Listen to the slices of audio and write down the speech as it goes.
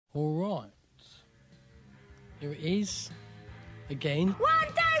Here it is. Again. 1,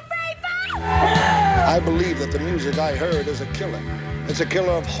 2, 3, 4! I believe that the music I heard is a killer. It's a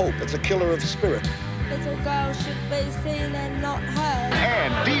killer of hope. It's a killer of spirit. Little girls should be seen and not heard.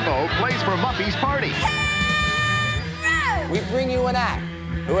 And Devo plays for Muffy's Party. We bring you an act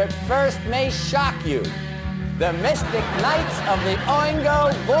who at first may shock you. The Mystic Knights of the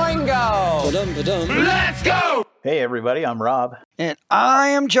Oingo Boingo. Ba-dum, ba-dum. Let's go! Hey everybody, I'm Rob. And I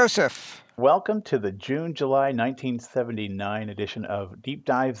am Joseph. Welcome to the June-July 1979 edition of Deep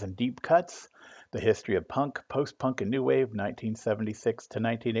Dives and Deep Cuts, the history of punk, post-punk, and new wave, 1976 to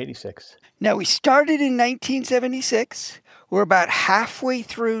 1986. Now, we started in 1976. We're about halfway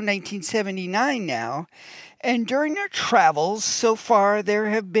through 1979 now. And during our travels so far, there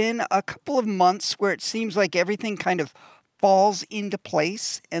have been a couple of months where it seems like everything kind of falls into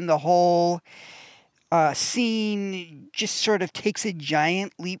place and the whole scene just sort of takes a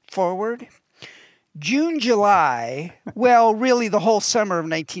giant leap forward. June, July, well, really the whole summer of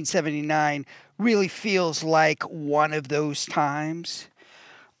 1979 really feels like one of those times.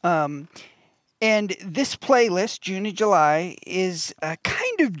 And this playlist, June and July, is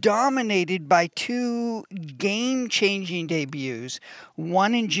kind of dominated by two game-changing debuts,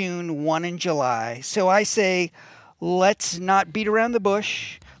 one in June, one in July. So I say, let's not beat around the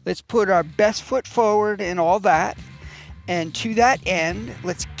bush. Let's put our best foot forward and all that. And to that end,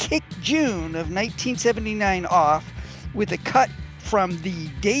 let's kick June of 1979 off with a cut from the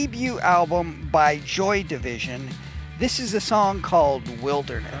debut album by Joy Division. This is a song called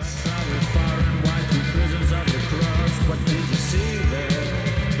Wilderness.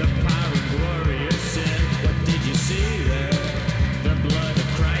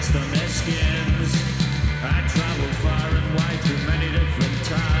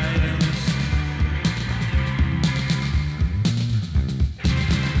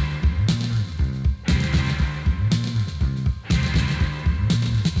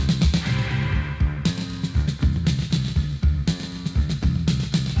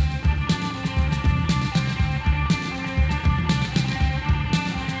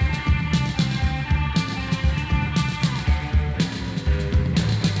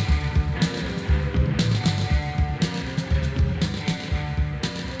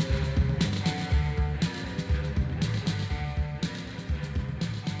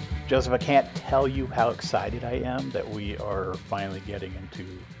 Joseph, I can't tell you how excited I am that we are finally getting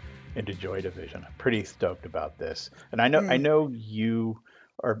into Joy Division. I'm pretty stoked about this. And I know you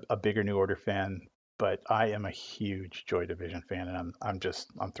are a bigger New Order fan, but I am a huge Joy Division fan, and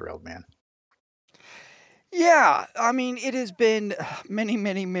I'm thrilled, man. Yeah, I mean, it has been many,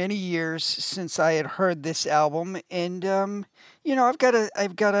 many, many years since I had heard this album, and I've got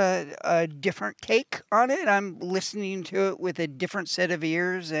a different take on it. I'm listening to it with a different set of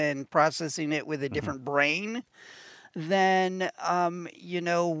ears and processing it with a different brain than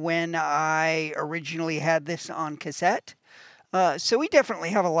when I originally had this on cassette. So we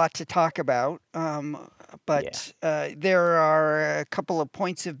definitely have a lot to talk about, but there are a couple of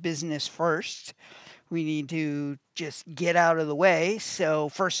points of business first. We need to just get out of the way. So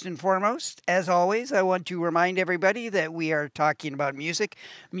first and foremost, as always, I want to remind everybody that we are talking about music.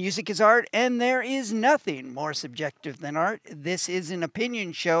 Music is art, and there is nothing more subjective than art. This is an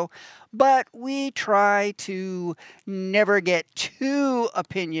opinion show, but we try to never get too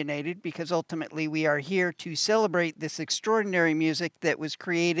opinionated because ultimately we are here to celebrate this extraordinary music that was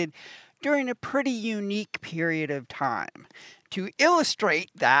created during a pretty unique period of time. To illustrate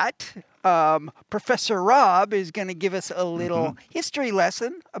that, Professor Rob is going to give us a little history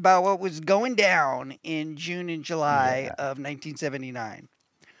lesson about what was going down in June and July of 1979.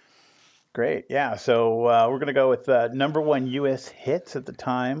 Great. Yeah. So we're going to go with number one U.S. hits at the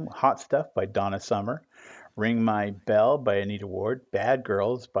time, Hot Stuff by Donna Summer, Ring My Bell by Anita Ward, Bad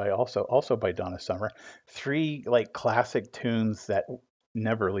Girls by also by Donna Summer. Three classic tunes that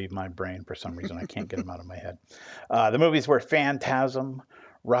never leave my brain for some reason. I can't get them out of my head. The movies were Phantasm,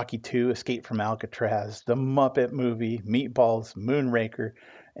 Rocky II, Escape from Alcatraz, The Muppet Movie, Meatballs, Moonraker,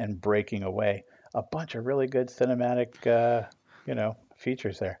 and Breaking Away. A bunch of really good cinematic,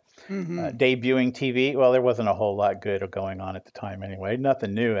 features there. Debuting TV, well, there wasn't a whole lot good going on at the time anyway.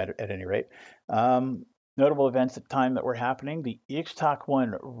 Nothing new at any rate. Notable events at the time that were happening: the Ixtoc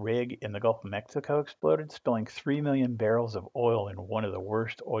 1 rig in the Gulf of Mexico exploded, spilling 3 million barrels of oil in one of the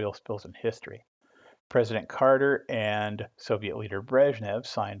worst oil spills in history. President Carter and Soviet leader Brezhnev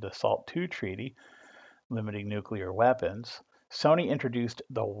signed the SALT II treaty, limiting nuclear weapons. Sony introduced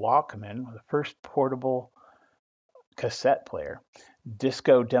the Walkman, the first portable cassette player.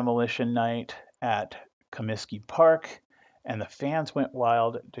 Disco demolition night at Comiskey Park, and the fans went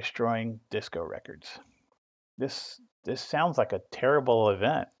wild, destroying disco records. this sounds like a terrible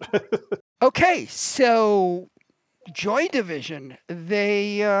event. Okay, so Joy Division,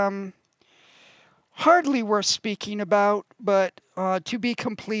 they hardly worth speaking about, but to be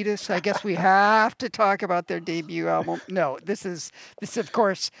completists, I guess we have to talk about their debut album. No, this of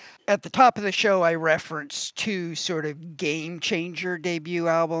course, at the top of the show, I referenced two sort of game changer debut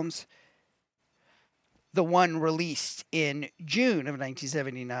albums. The one released in June of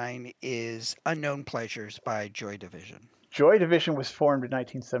 1979 is Unknown Pleasures by Joy Division. Joy Division was formed in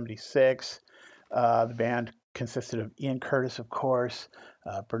 1976. The band consisted of Ian Curtis, of course,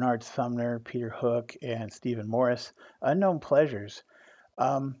 Bernard Sumner, Peter Hook, and Stephen Morris. Unknown Pleasures.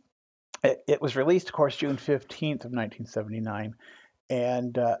 It was released, of course, June 15th of 1979.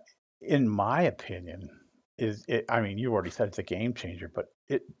 And in my opinion, you already said it's a game changer, but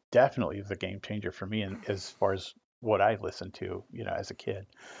it definitely is a game changer for me as far as what I listened to, as a kid.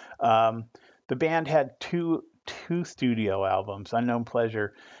 The band had two studio albums, Unknown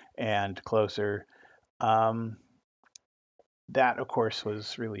Pleasure and Closer. That, of course,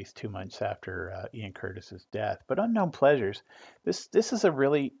 was released 2 months after Ian Curtis's death. But Unknown Pleasures, this is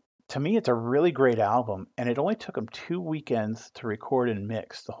to me, it's a really great album, and it only took them 2 weekends to record and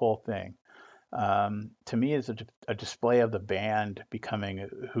mix the whole thing. To me, it's a display of the band becoming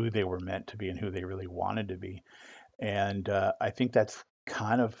who they were meant to be and who they really wanted to be. And I think that's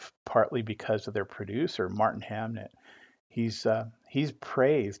kind of partly because of their producer, Martin Hamnett. He's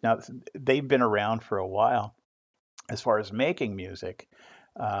praised. Now, they've been around for a while as far as making music,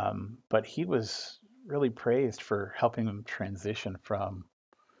 but he was really praised for helping them transition from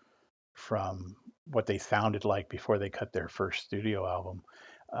what they sounded like before they cut their first studio album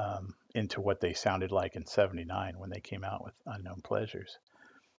into what they sounded like in '79 when they came out with Unknown Pleasures.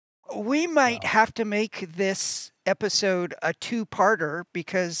 We might have to make this episode a two-parter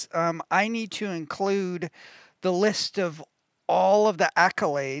because I need to include the list of all of the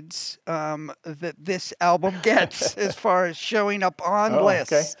accolades that this album gets as far as showing up on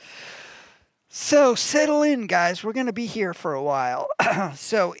lists. Okay. So settle in, guys. We're going to be here for a while.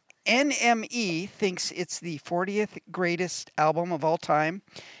 So NME thinks it's the 40th greatest album of all time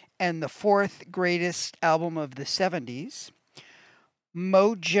and the 4th greatest album of the 70s.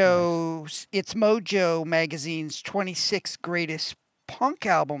 It's Mojo magazine's 26th greatest punk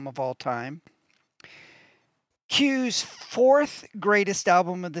album of all time. Q's 4th greatest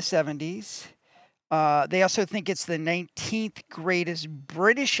album of the 70s. They also think it's the 19th greatest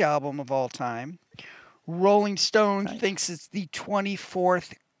British album of all time. Rolling Stone thinks it's the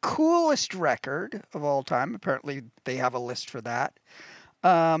 24th coolest record of all time. Apparently, they have a list for that.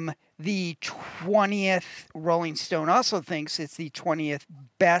 The 20th, Rolling Stone also thinks it's the 20th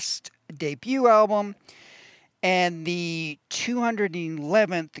best debut album and the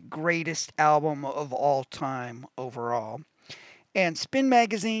 211th greatest album of all time overall. And Spin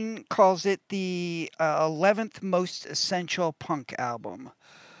Magazine calls it the 11th most essential punk album.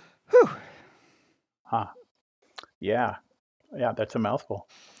 Whew. Huh. Yeah, that's a mouthful.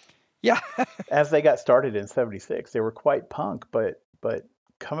 Yeah. As they got started in '76, they were quite punk, but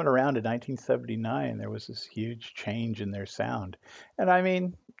coming around to 1979, there was this huge change in their sound. And I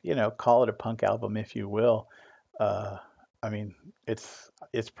mean, call it a punk album if you will. I mean, it's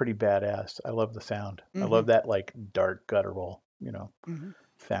pretty badass. I love the sound. Mm-hmm. I love that like dark guttural,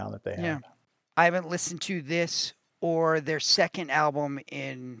 sound that they have. Yeah. I haven't listened to this or their second album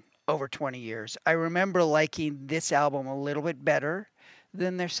in over 20 years. I remember liking this album a little bit better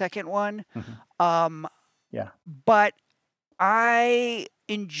than their second one. Mm-hmm. But I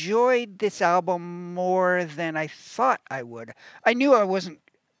enjoyed this album more than I thought I would. I knew I wasn't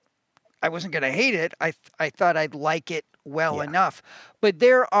going to hate it. I thought I'd like it well enough. But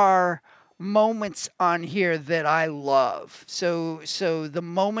there are moments on here that I love. So the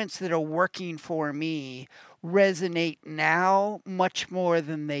moments that are working for me resonate now much more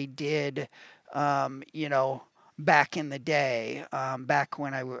than they did, back in the day, back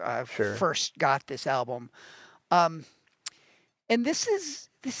when I first got this album. And this is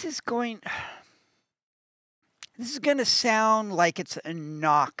going to sound like it's a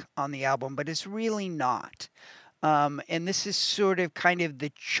knock on the album, but it's really not. And this is sort of kind of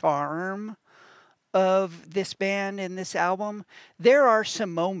the charm of this band and this album. There are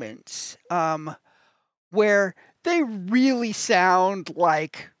some moments where they really sound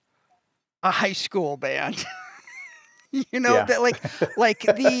like a high school band. That like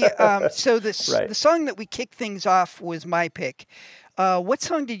the so this the song that we kicked things off was my pick. What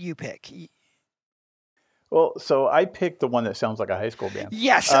song did you pick? Well, so I picked the one that sounds like a high school band.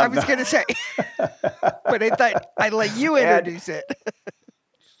 Yes, I was going to say, but I thought I'd let you introduce it.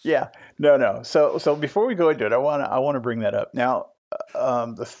 Yeah, no. So before we go into it, I want to bring that up. Now,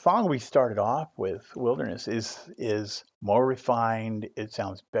 the song we started off with, Wilderness, is more refined. It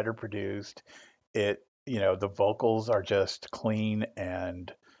sounds better produced. The vocals are just clean,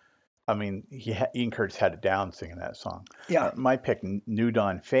 and I mean, Ian Curtis had it down singing that song. Yeah. My pick, New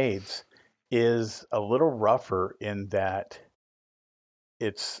Dawn Fades, is a little rougher in that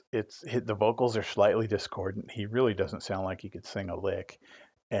the vocals are slightly discordant. He really doesn't sound like he could sing a lick,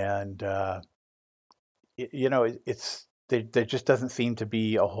 and there just doesn't seem to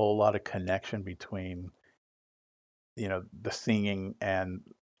be a whole lot of connection between the singing and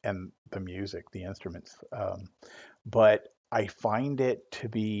the music, the instruments. But I find it to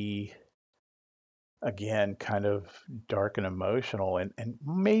be, again, kind of dark and emotional, and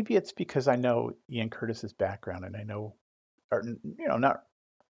maybe it's because I know Ian Curtis's background, and I know, or not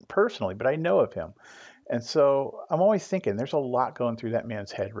personally, but I know of him. And so I'm always thinking there's a lot going through that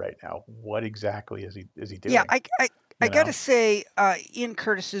man's head right now. What exactly is he doing? Yeah, I gotta say, Ian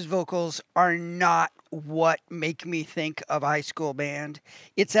Curtis's vocals are not what make me think of High School Band.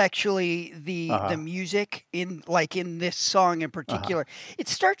 It's actually the music in this song in particular. It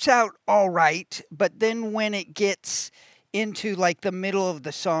starts out all right, but then when it gets into like the middle of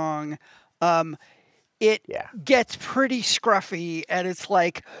the song, it gets pretty scruffy, and it's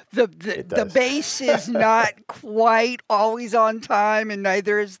like the bass is not quite always on time, and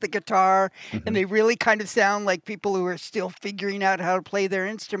neither is the guitar, and they really kind of sound like people who are still figuring out how to play their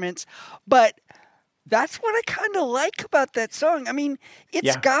instruments. But that's what I kind of like about that song. I mean,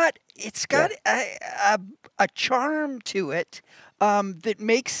 it's got a charm to it that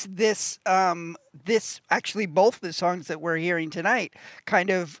makes this actually both the songs that we're hearing tonight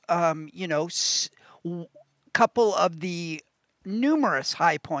kind of couple of the numerous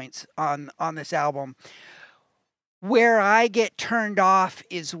high points on this album. Where I get turned off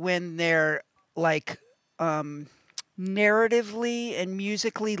is when they're like narratively and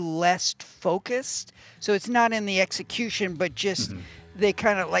musically less focused. So it's not in the execution, but just they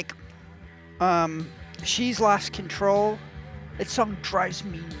kind of like She's Lost Control. That song drives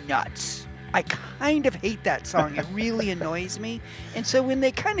me nuts. I kind of hate that song. It really annoys me. And so when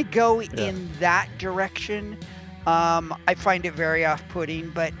they kind of go in that direction, I find it very off-putting.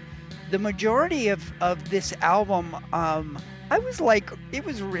 But the majority of this album, I was like, it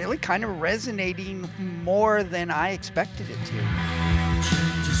was really kind of resonating more than I expected it to.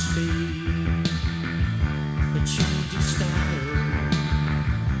 Change of speed, a change of style,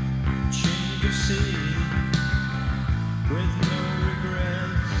 change of scene, with no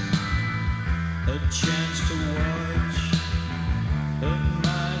regrets, a chance to watch,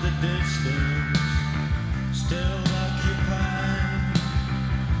 admire the distance, still occupied,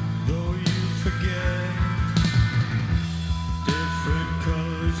 though you forget, different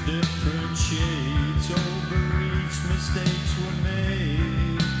colors, different shades, over each mistakes were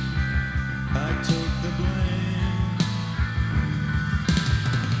made, I took the blame,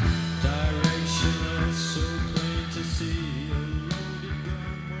 directionless, so plain to see, a loaded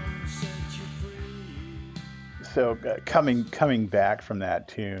gun won't set you free. So coming back from that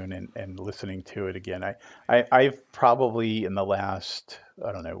tune and listening to it again, I've probably in the last,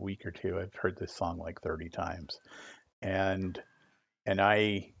 I don't know, week or two, I've heard this song like 30 times, and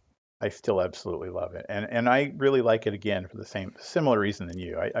I still absolutely love it, and I really like it again for the similar reason than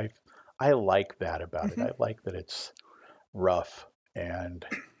you. I like that about it. I like that it's rough, and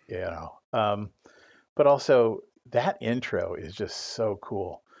but also that intro is just so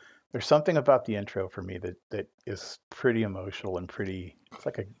cool. There's something about the intro for me that is pretty emotional and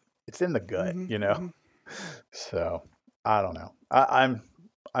it's in the gut, So I don't know. I'm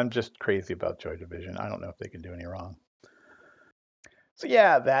just crazy about Joy Division. I don't know if they can do any wrong. So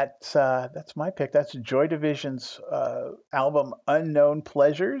yeah, that's my pick. That's Joy Division's album Unknown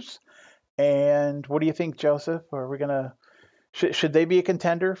Pleasures. And what do you think, Joseph? Are we gonna should they be a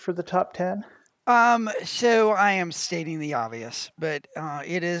contender for the top 10? So I am stating the obvious, but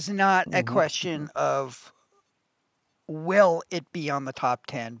it is not a question of will it be on the top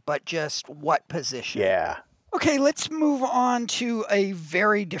 10, but just what position. Yeah. Okay, let's move on to a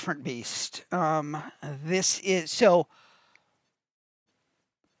very different beast. This is so.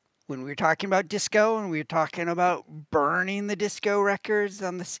 When we were talking about disco and we were talking about burning the disco records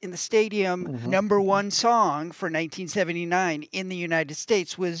in the stadium, number one song for 1979 in the United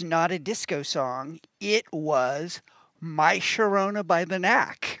States was not a disco song. It was My Sharona by the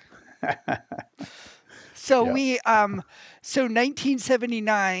Knack. So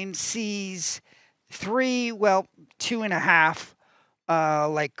 1979 sees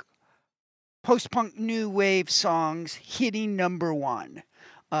 2.5 like post-punk new wave songs hitting number one.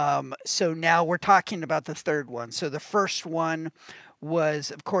 So now we're talking about the third one. So the first one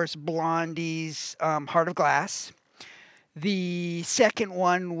was, of course, Blondie's Heart of Glass. The second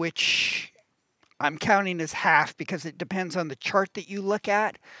one, which I'm counting as half because it depends on the chart that you look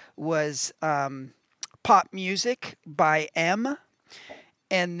at, was Pop Music by M.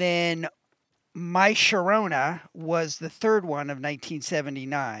 And then My Sharona was the third one of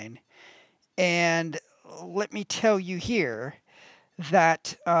 1979. And let me tell you here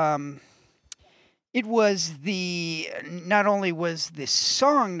that it was not only was the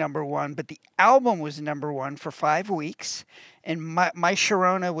song number one, but the album was number one for 5 weeks. And My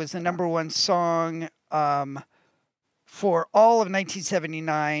Sharona was the number one song for all of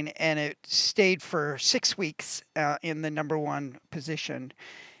 1979, and it stayed for 6 weeks in the number one position.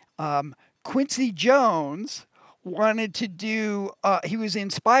 Quincy Jones wanted to do, he was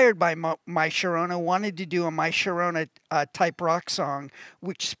inspired by My Sharona, wanted to do a My Sharona type rock song,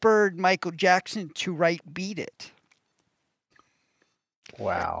 which spurred Michael Jackson to write Beat It.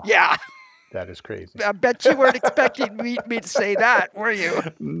 Wow. Yeah. That is crazy. I bet you weren't expecting me to say that, were you?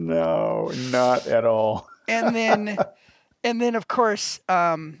 No, not at all. And then of course,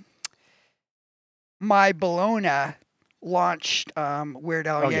 My Bologna launched Weird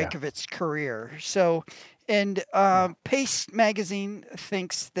Al Yankovic's career. So, and Paste Magazine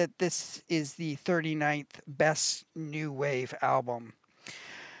thinks that this is the 39th best new wave album.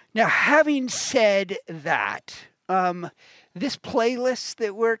 Now, having said that, this playlist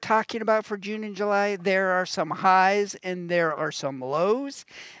that we're talking about for June and July, there are some highs and there are some lows.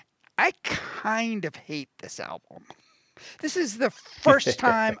 I kind of hate this album. This is the first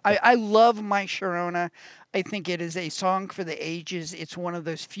time I love My Sharona. I think it is a song for the ages. It's one of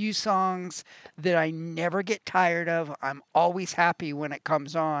those few songs that I never get tired of. I'm always happy when it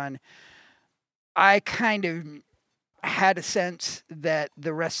comes on. I kind of had a sense that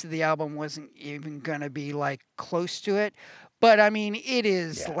the rest of the album wasn't even going to be like close to it. But I mean, it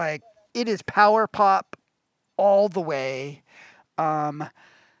is it is power pop all the way. I'm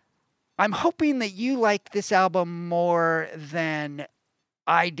hoping that you like this album more than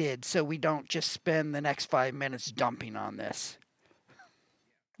I did, so we don't just spend the next 5 minutes dumping on this.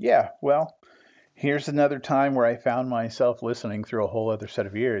 Yeah, well, here's another time where I found myself listening through a whole other set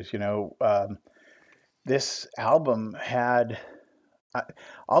of ears. This album had,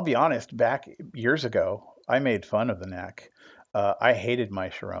 I'll be honest, back years ago, I made fun of the Knack. I hated My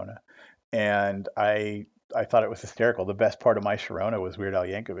Sharona, and I thought it was hysterical. The best part of My Sharona was Weird Al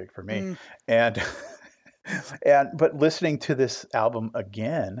Yankovic for me. And but listening to this album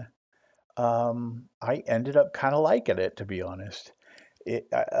again, I ended up kind of liking it, to be honest.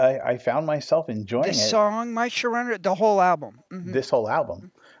 I found myself enjoying it. The song My Sharona, the whole album. Mm-hmm. This whole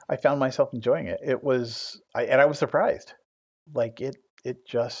album, I found myself enjoying it. I was surprised. Like it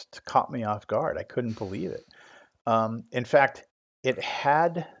just caught me off guard. I couldn't believe it. In fact, it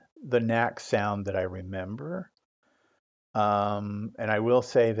had the Knack sound that I remember. And I will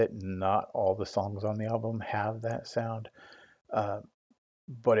say that not all the songs on the album have that sound.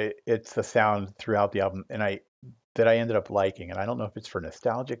 But it's the sound throughout the album that I ended up liking. And I don't know if it's for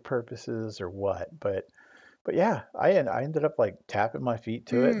nostalgic purposes or what, but yeah, I ended up like tapping my feet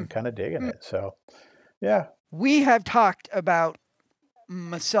to it and kind of digging it. So yeah. We have talked about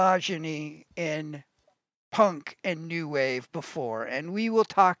misogyny in punk and new wave before, and we will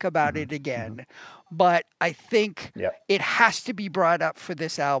talk about it again. But I think it has to be brought up for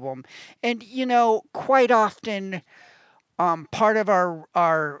this album. And, quite often, part of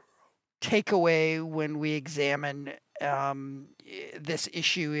our takeaway when we examine this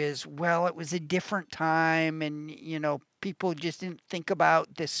issue is, well, it was a different time, and, people just didn't think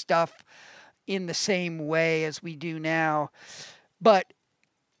about this stuff in the same way as we do now. But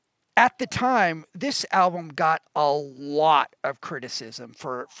at the time, this album got a lot of criticism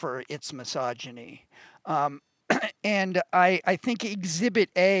for its misogyny. And I think Exhibit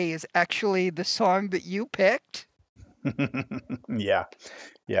A is actually the song that you picked. Yeah.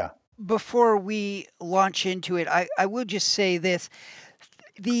 Before we launch into it, I will just say this.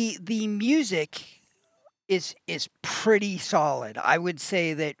 The music is pretty solid. I would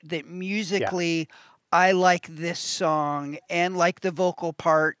say that musically, I like this song and like the vocal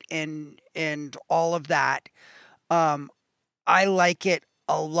part and all of that. I like it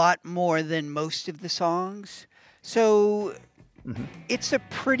a lot more than most of the songs. So it's a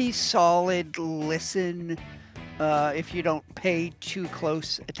pretty solid listen if you don't pay too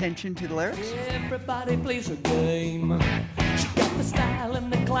close attention to the lyrics. Everybody plays her game. She got the style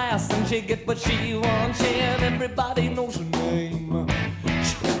and the class, and she get what she wants, and everybody knows her name.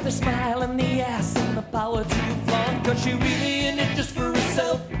 She got the smile and the ass and the power to flaunt, 'cause she really in it just for herself.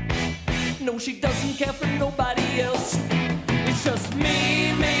 herself. No, she doesn't care for nobody else. It's just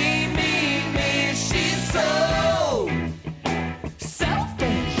me, me, me, me. She's so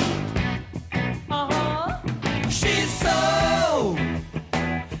selfish. She's so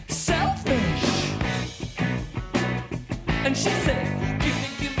selfish. And she said, gimme,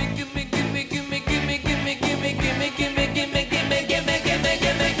 gimme, gimme, gimme, gimme, gimme, gimme, gimme, gimme, gimme, gimme, gimme, gimme, gimme,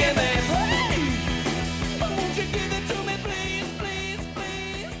 gimme, gimme. Hey! Won't you give it to me, please, please,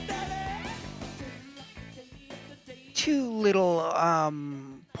 please, daddy? Two little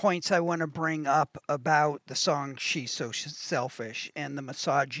points I want to bring up about the song "She's So Selfish" and the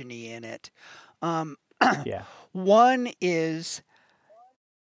misogyny in it. Yeah. One is,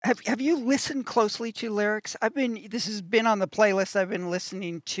 have you listened closely to lyrics? This has been on the playlist. I've been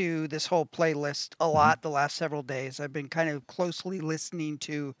listening to this whole playlist a lot the last several days. I've been kind of closely listening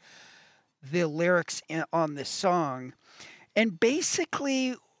to the lyrics on this song. And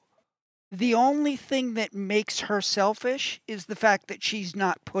basically, the only thing that makes her selfish is the fact that she's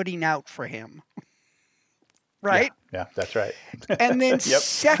not putting out for him. Right? Yeah, that's right. And then Yep.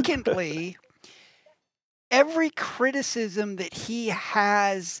 secondly, every criticism that he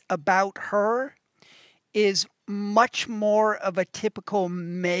has about her is much more of a typical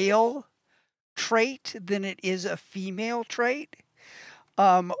male trait than it is a female trait,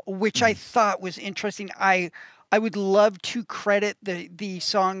 which I thought was interesting. I would love to credit the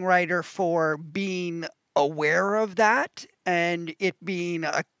songwriter for being aware of that and it being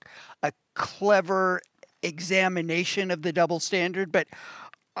a clever examination of the double standard, but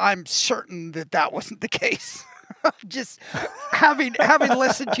I'm certain that wasn't the case. Just having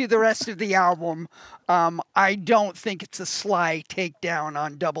listened to the rest of the album, I don't think it's a sly takedown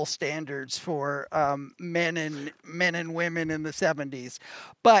on double standards for men and women in the 70s.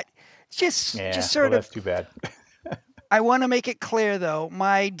 But just sort of, that's too bad. I want to make it clear though,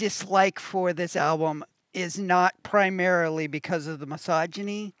 my dislike for this album is not primarily because of the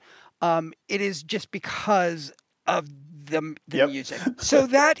misogyny. It is just because of the music. So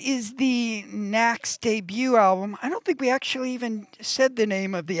that is the Knack's debut album. I don't think we actually even said the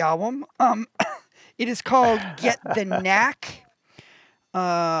name of the album. It is called Get the Knack.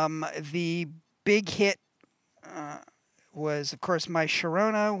 The big hit was, of course, My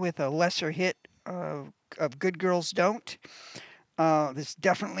Sharona with a lesser hit of Good Girls Don't. This is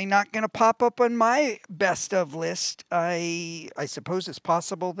definitely not going to pop up on my best of list. I suppose it's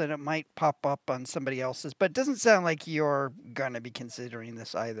possible that it might pop up on somebody else's, but it doesn't sound like you're going to be considering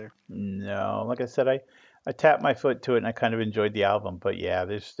this either. No, like I said, I tapped my foot to it and I kind of enjoyed the album, but yeah,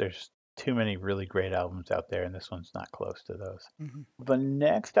 there's too many really great albums out there and this one's not close to those. Mm-hmm. The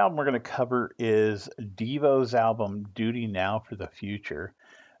next album we're going to cover is Devo's album Duty Now for the Future.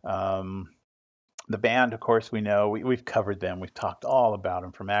 The band, of course, we know. We've covered them. We've talked all about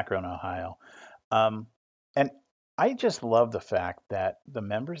them from Akron, Ohio. And I just love the fact that the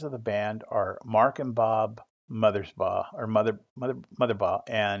members of the band are Mark and Bob Mothersbaugh, or Motherbaugh,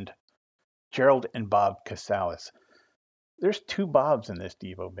 and Gerald and Bob Casales. There's two Bobs in this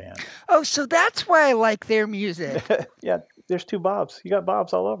Devo band. Oh, so that's why I like their music. Yeah, there's two Bobs. You got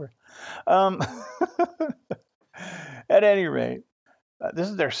Bobs all over. At any rate, this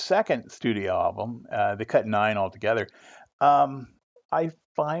is their second studio album. They cut 9 altogether. I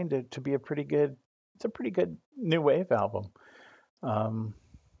find it to be a pretty good new wave album. With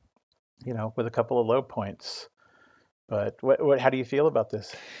a couple of low points. But how do you feel about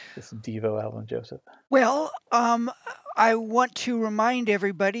this Devo album, Joseph? Well, I want to remind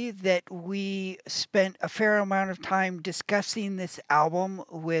everybody that we spent a fair amount of time discussing this album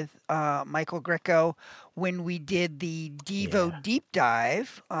with Michael Greco when we did the Devo Deep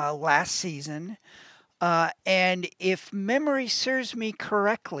Dive last season. And if memory serves me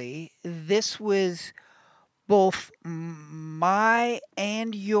correctly, this was both my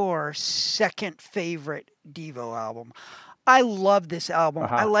and your second favorite Devo album. I love this album.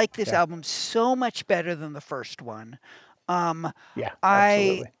 I like this album so much better than the first one.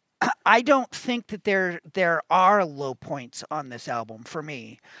 Absolutely. I don't think that there are low points on this album for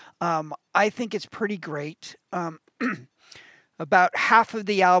me. I think it's pretty great. About half of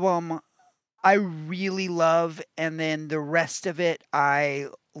the album I really love, and then the rest of it I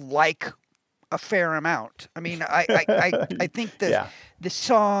like a fair amount. I mean, I think the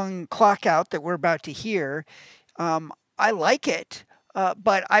song Clock Out that we're about to hear, I like it,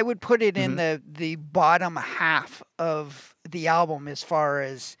 but I would put it in the bottom half of the album as far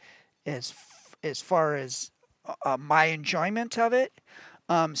as my enjoyment of it.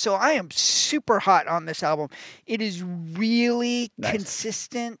 So I am super hot on this album. It is really Nice.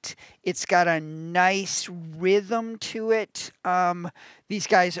 consistent. It's got a nice rhythm to it. These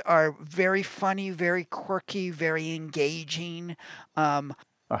guys are very funny, very quirky, very engaging.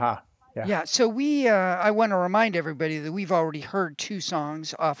 Aha. Yeah. Yeah, so I want to remind everybody that we've already heard 2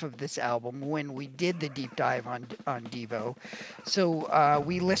 songs off of this album when we did the deep dive on Devo. So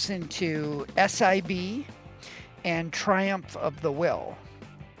we listened to SIB and Triumph of the Will.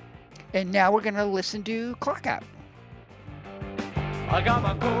 And now we're going to listen to Clock Out. I got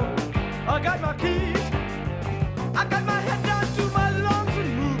my coat, I got my keys, I got my head down to my lungs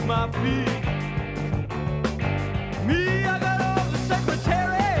and move my feet. Me, I got all the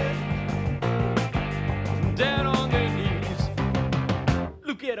secretaries down on their knees.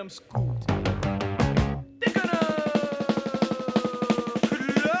 Look at them scoot. They're gonna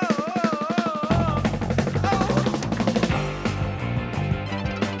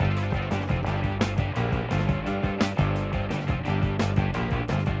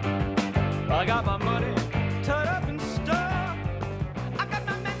I got my money tied up in stuff. I got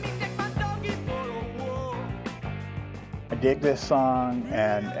my men, me take my doggy for a walk. I dig this song,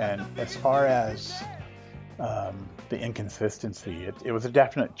 and as far as the inconsistency, it was a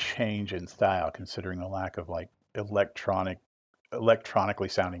definite change in style considering the lack of like electronically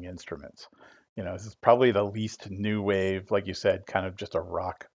sounding instruments. This is probably the least new wave, like you said, kind of just a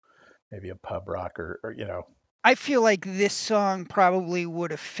rock, maybe a pub rock or I feel like this song probably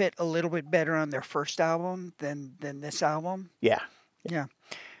would have fit a little bit better on their first album than this album. yeah. Yeah.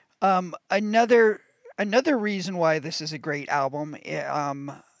 Another reason why this is a great album,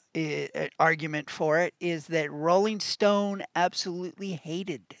 argument for it, is that Rolling Stone absolutely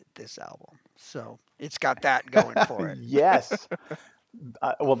hated this album. So it's got that going for it. Yes.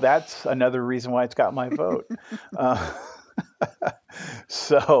 Well, that's another reason why it's got my vote.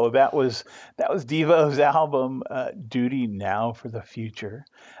 So that was Devo's album, Duty Now for the Future.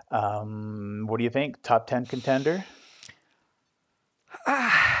 What do you think? Top 10 contender?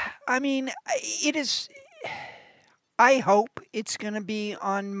 I mean, it is. I hope it's going to be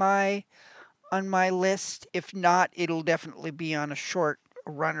on my list. If not, it'll definitely be on a short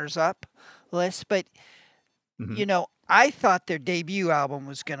runners-up list. But I thought their debut album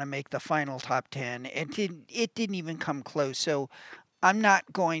was going to make the final top 10, and it didn't even come close. So I'm not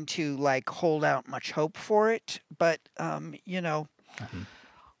going to like hold out much hope for it. But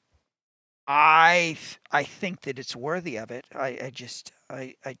I think that it's worthy of it. I just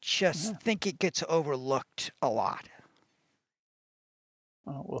think it gets overlooked a lot.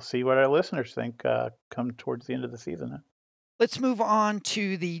 Well, we'll see what our listeners think come towards the end of the season. Huh? Let's move on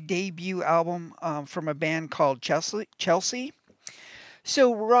to the debut album from a band called Chelsea.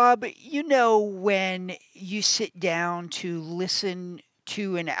 So, Rob, when you sit down to listen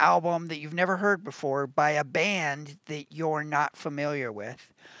to an album that you've never heard before by a band that you're not familiar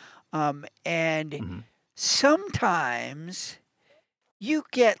with, and sometimes you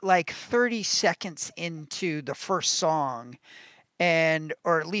get like 30 seconds into the first song,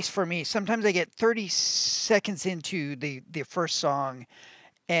 or at least for me, sometimes I get 30 seconds into the first song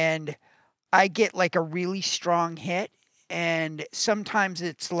and I get like a really strong hit. And sometimes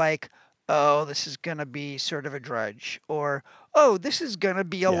it's like, oh, this is going to be sort of a drudge, or, oh, this is going to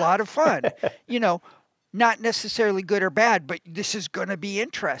be a lot of fun. Not necessarily good or bad, but this is going to be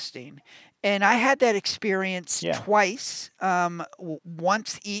interesting. And I had that experience twice,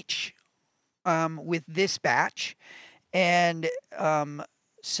 once each with this batch. And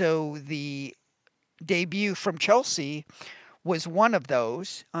so the debut from Chelsea was one of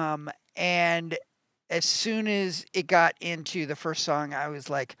those. And as soon as it got into the first song, I was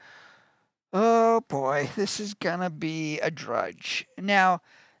like, oh boy, this is going to be a drudge. Now,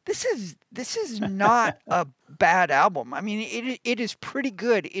 this is not a bad album. I mean, it is pretty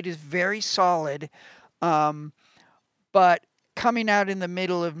good. It is very solid. But coming out in the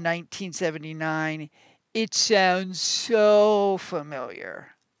middle of 1979, it sounds so familiar.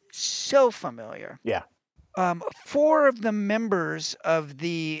 So familiar. Yeah. 4 of the members of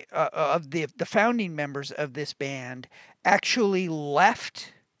the founding members of this band actually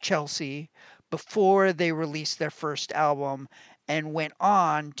left Chelsea before they released their first album and went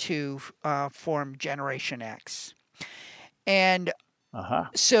on to form Generation X. And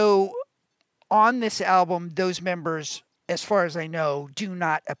so on this album, those members, as far as I know, do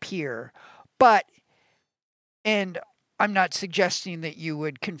not appear. And I'm not suggesting that you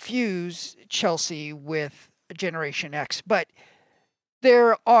would confuse Chelsea with Generation X, but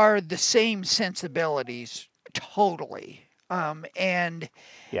there are the same sensibilities totally. And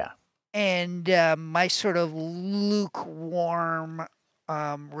my sort of lukewarm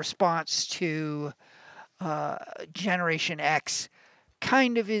response to Generation X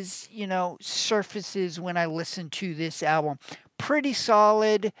kind of is, surfaces when I listen to this album. Pretty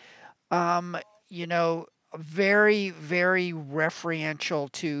solid, you know, very, very referential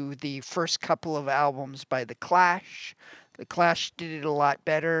to the first couple of albums by The Clash. The Clash did it a lot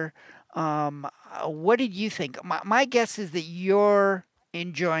better. What did you think? My guess is that you're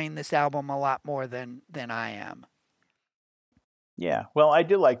enjoying this album a lot more than I am. Yeah, well, I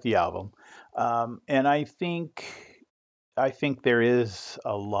do like the album, and I think there is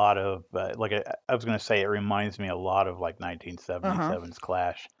a lot of like I was going to say, it reminds me a lot of like Uh-huh. 1977's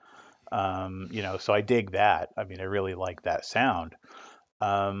Clash. So I dig that. I mean, I really like that sound.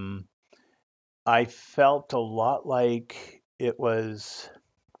 Um, I felt a lot like it was,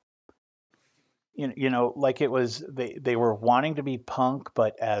 like it was they were wanting to be punk,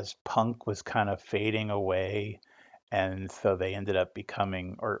 but as punk was kind of fading away, and so they ended up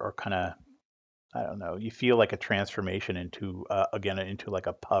becoming or kind of, I don't know, you feel like a transformation into again into like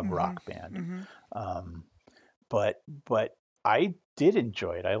a pub Mhm. rock band. Mhm. Um, but I did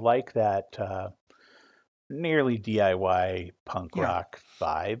enjoy it. I like that nearly DIY punk Yeah. rock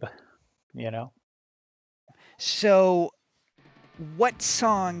vibe, you know. So, what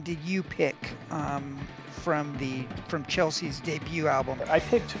song did you pick from Chelsea's debut album? I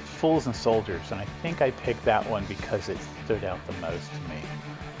picked Fools and Soldiers, and I think I picked that one because it stood out the most to me.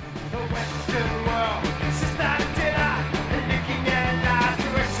 The Western world, she's not a dinner, looking at life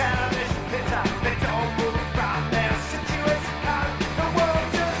through a television picture. They don't move from their situation, the world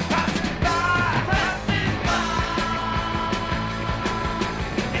just passes by.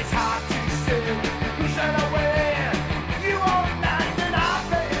 It's hard to say who's gonna win. You own nine and I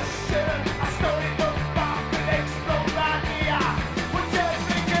pay a shit. I stole it from the bomb and explode right here. What's your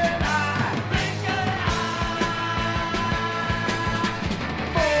thinking?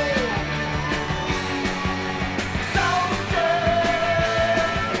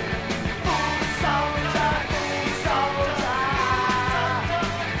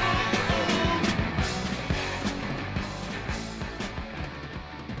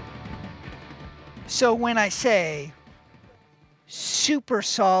 So when I say super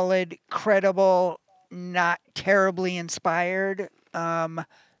solid, credible, not terribly inspired,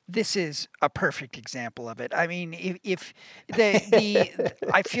 this is a perfect example of it. I mean, if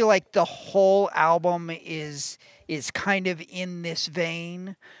I feel like the whole album is kind of in this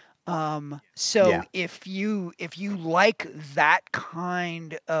vein. So Yeah. if you like that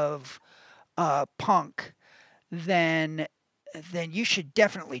kind of punk, then you should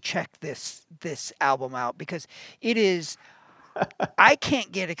definitely check this album out because it is. I can't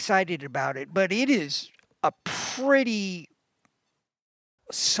get excited about it, but it is a pretty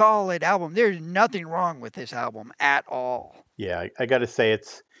solid album. There's nothing wrong with this album at all. Yeah, I got to say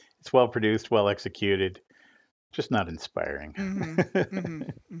it's well produced, well executed, just not inspiring.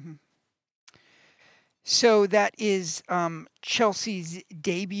 So that is Chelsea's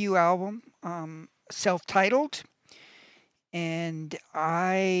debut album, self-titled, and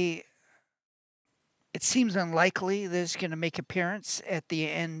it seems unlikely that it's going to make appearance at the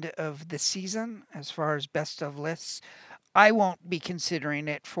end of the season as far as best of lists. I won't be considering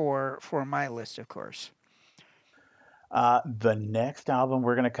it for my list, of course. The next album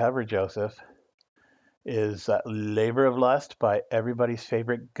we're going to cover, Joseph, is Labor of Lust by everybody's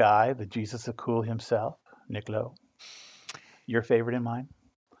favorite guy, the Jesus of Cool himself, Nick Lowe. Your favorite and mine?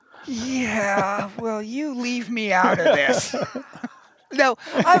 Yeah, well, you leave me out of this. No,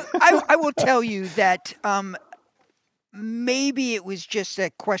 I will tell you that maybe it was just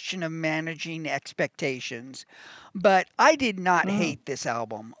a question of managing expectations, but I did not hate this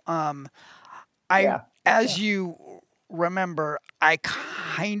album. Yeah. As you remember, I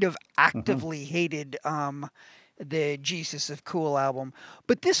kind of actively hated the Jesus of Cool album,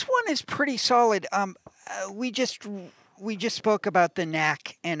 but this one is pretty solid. We just spoke about the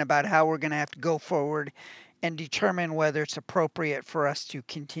Knack and about how we're going to have to go forward and determine whether it's appropriate for us to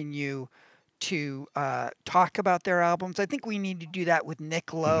continue to talk about their albums. I think we need to do that with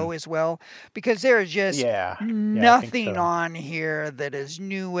Nick Lowe as well, because there is just Yeah, I think nothing so. on here that is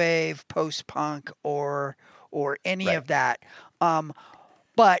new wave, post punk, or any Right. of that.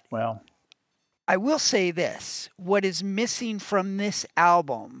 But Well, I will say this: what is missing from this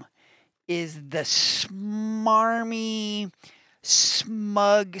album is the smarmy,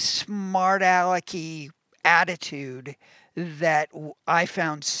 smug, smart alecky attitude that I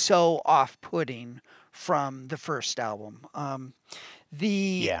found so off-putting from the first album. The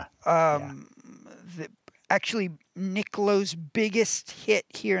yeah. um, the actually, Nick Lowe's biggest hit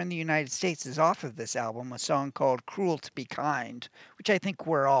here in the United States is off of this album, a song called Cruel to Be Kind, which I think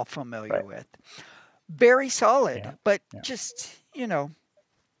we're all familiar with. Very solid, but just,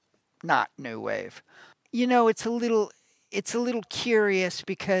 not new wave. It's a little curious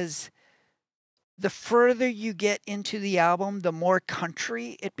because the further you get into the album, the more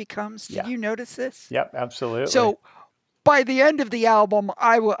country it becomes. Did you notice this? Yep, absolutely. So by the end of the album,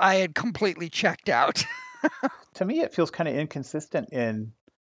 I had completely checked out. To me, it feels kind of inconsistent in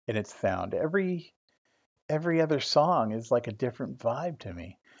its sound. Every other song is like a different vibe to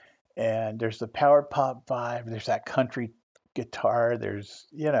me. And there's the power pop vibe. There's that country guitar. There's,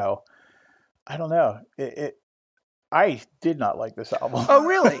 I don't know. I did not like this album. Oh,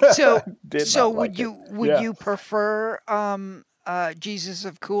 really? So would you prefer Jesus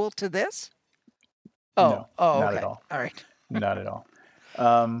of Cool to this? No, not at okay. all. All right. Not at all.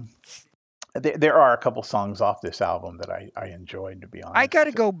 There are a couple songs off this album that I enjoyed, to be honest. I got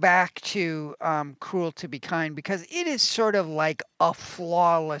to go back to Cruel to Be Kind because it is sort of like a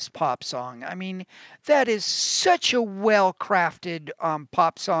flawless pop song. I mean, that is such a well-crafted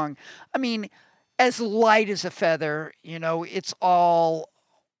pop song. I mean, as light as a feather, it's all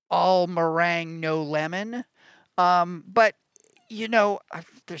meringue, no lemon. But,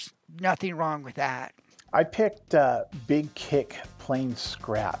 there's nothing wrong with that. I picked Big Kick, Plain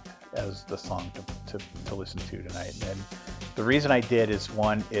Scrap as the song to listen to tonight. And the reason I did is,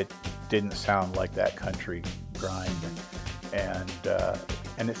 one, it didn't sound like that country grind, and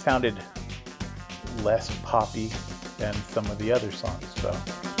it sounded less poppy than some of the other songs. So.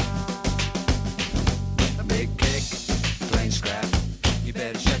 A big kick, plain scrap. You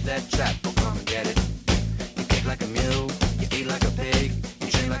better shut that trap or come and get it. You kick like a mule, you eat like a pig,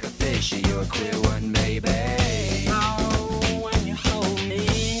 you train like a fish, you're a queer one, baby. Oh, when you hold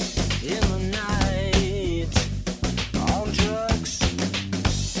me in the night on drugs,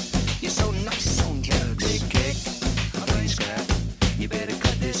 you're so nice on drugs. Big kick, plain scrap. You better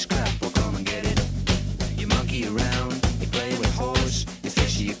cut this scrap or come and get it. You monkey around, you play with horse, you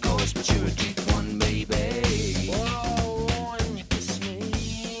fishy of course, but you're a deep one, baby. Oh, when you kiss me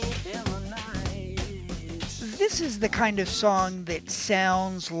in the night. This is the kind of song that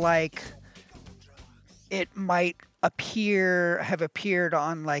sounds like it might have appeared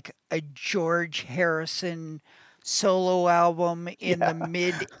on like a George Harrison solo album in the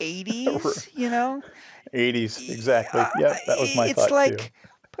mid 80s, 80s, exactly. Yep, that was my thought too.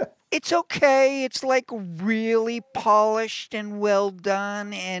 It's okay. It's like really polished and well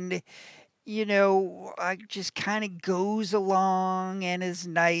done, and I just kind of goes along and is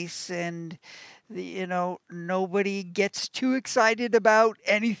nice, and nobody gets too excited about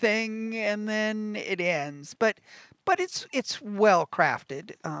anything, and then it ends. But it's well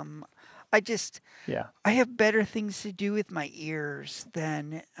crafted. I have better things to do with my ears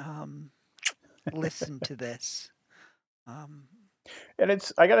than listen to this. And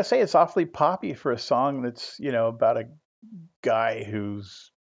I gotta say, it's awfully poppy for a song that's about a guy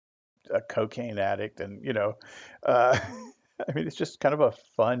who's a cocaine addict, and I mean, it's just kind of a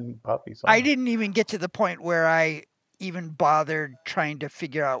fun poppy song. I didn't even get to the point where I even bothered trying to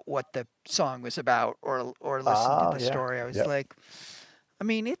figure out what the song was about or listen to the story. I was like, I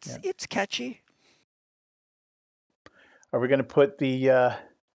mean, it's catchy. Are we going to put the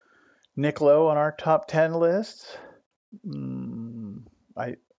Nick Lowe on our top 10 list?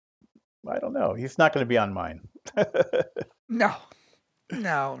 I don't know. He's not going to be on mine. No.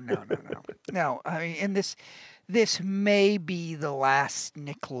 I mean, and this may be the last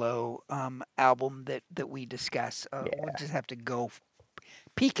Nick Lowe album that we discuss. We'll just have to go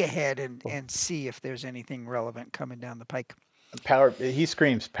peek ahead and see if there's anything relevant coming down the pike. He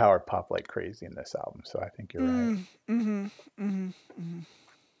screams power pop like crazy in this album, so I think you're right.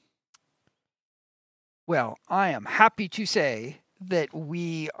 Well, I am happy to say that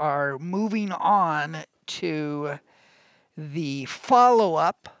we are moving on to the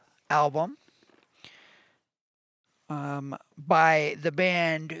follow-up album by the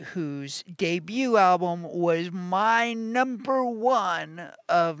band whose debut album was my number one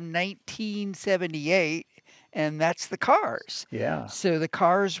of 1978, and that's the Cars. Yeah. So the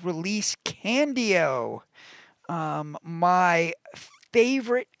Cars released Candy-O, my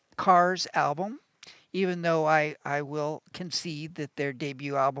favorite Cars album, even though I will concede that their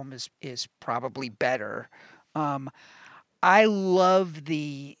debut album is probably better. I love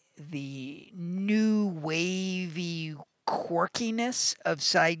the new wavy quirkiness of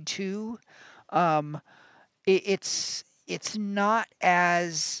side 2. It's not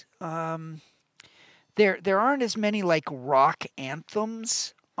as there aren't as many like rock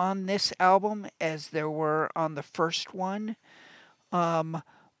anthems on this album as there were on the first one.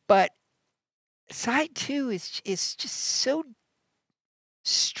 But side two is just so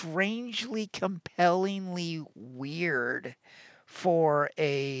strangely, compellingly weird for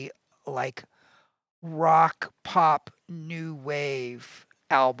a like rock pop new wave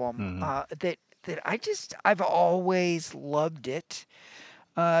album that I've always loved it.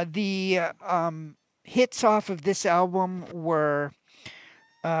 The hits off of this album were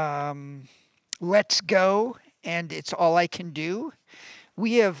Let's Go and It's All I Can Do.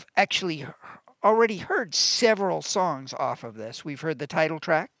 We have actually already heard several songs off of this. We've heard the title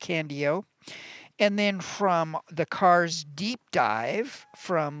track, Candio, and then from the Cars Deep Dive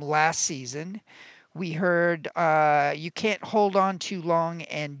from last season, we heard You Can't Hold On Too Long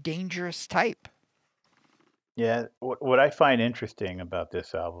and Dangerous Type. Yeah, what I find interesting about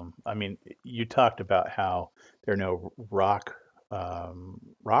this album, I mean, you talked about how there are no rock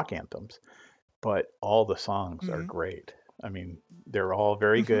anthems, but all the songs are great. I mean, they're all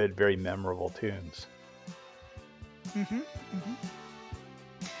very good, very memorable tunes.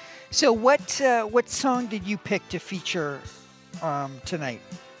 So what song did you pick to feature tonight?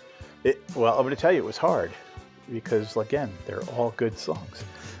 Well, I'm going to tell you, it was hard because, again, they're all good songs.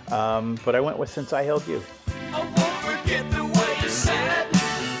 But I went with Since I Held You. I won't forget the way you said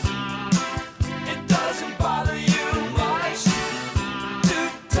it doesn't bother you much to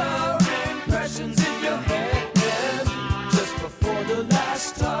tell impressions in your head just before the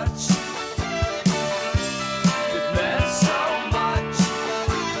last touch. It meant so much.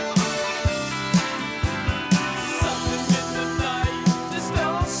 Something in the night just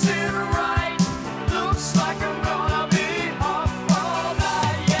don't seem right. Looks like I'm gonna be off all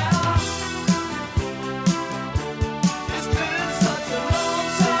night, yeah. It's been such a long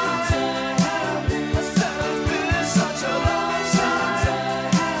time. I said it's been such a long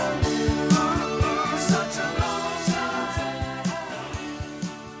time. Ooh, such a long time.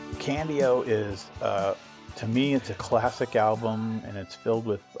 Candio is, to me, it's a classic album, and it's filled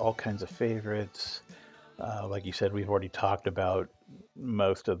with all kinds of favorites. Like you said, we've already talked about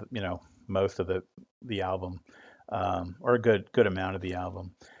most of the album, or a good amount of the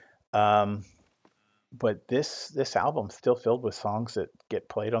album. But this album's still filled with songs that get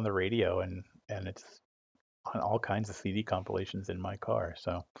played on the radio, and it's on all kinds of CD compilations in my car.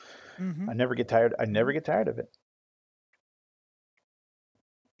 So I never get tired. I never get tired of it.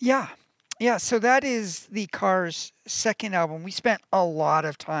 Yeah. Yeah, so that is the Cars' second album. We spent a lot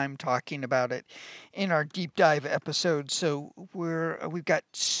of time talking about it in our deep dive episode, so we've got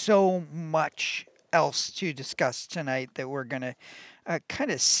so much else to discuss tonight that we're going to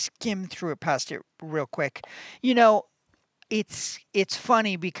kind of skim through it past it real quick. You know, it's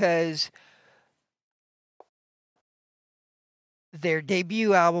funny because their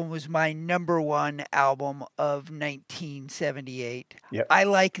debut album was my number one album of 1978. Yep. I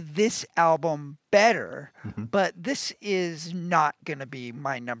like this album better, Mhm. but this is not going to be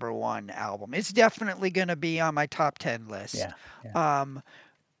my number one album. It's definitely going to be on my top 10 list. Yeah.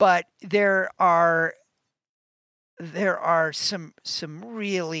 But there are some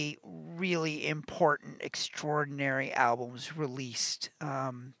really, really important, extraordinary albums released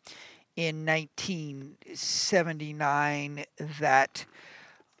in 1979 that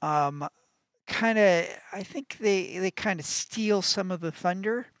I think they kind of steal some of the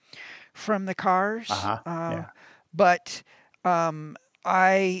thunder from the Cars. Yeah. But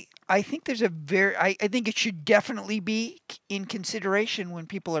I think there's I think it should definitely be in consideration when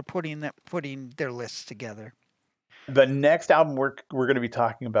people are putting their lists together. The next album we're going to be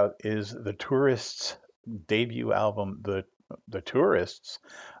talking about is the Tourists' debut album, The Tourists.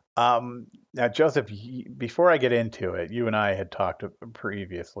 Now, Joseph, before I get into it, you and I had talked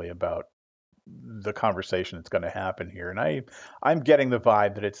previously about the conversation that's going to happen here, and I'm getting the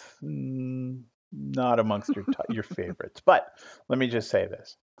vibe that it's not amongst your favorites. But let me just say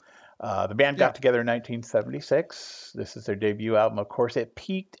this. The band got together in 1976. This is their debut album. Of course, it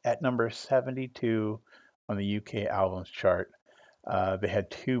peaked at number 72 on the UK albums chart. They had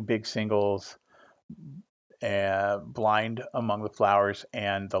two big singles, Blind Among the Flowers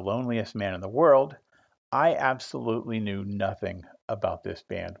and The Loneliest Man in the World. I absolutely knew nothing about this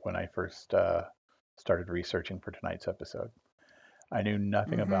band when I first started researching for tonight's episode. I knew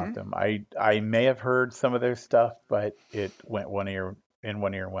nothing about them. I may have heard some of their stuff, but it went one ear in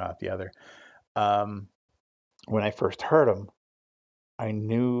one ear and went out the other. When I first heard them, I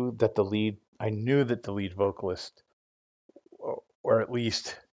knew that the lead vocalist, or at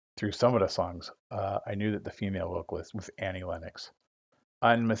least through some of the songs, I knew that the female vocalist was Annie Lennox.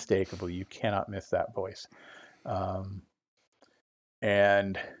 Unmistakably, you cannot miss that voice.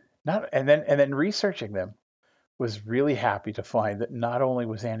 and then researching them, was really happy to find that not only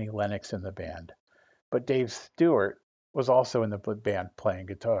was Annie Lennox in the band, but Dave Stewart was also in the band playing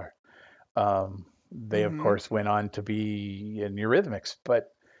guitar. They of course went on to be in Eurythmics,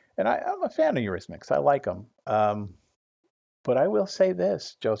 and I'm a fan of Eurythmics. I like them. But I will say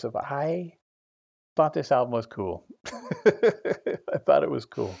this, Joseph, I thought this album was cool. I thought it was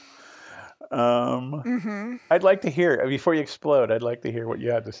cool. I'd like to hear, before you explode, I'd like to hear what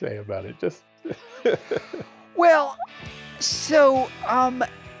you had to say about it. Just Well, so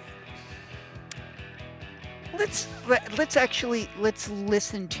let's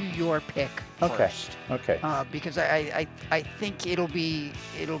listen to your pick first. Okay. Because I think it'll be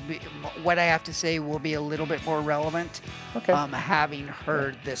what I have to say will be a little bit more relevant. Okay. Having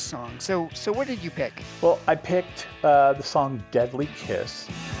heard this song. So what did you pick? Well, I picked the song "Deadly Kiss."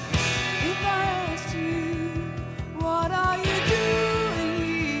 If I asked you, what are you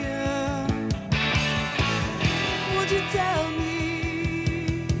doing here? Would you tell me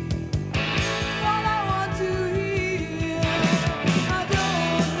what I want to hear? I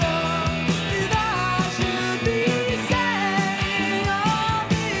don't know if I should be saying all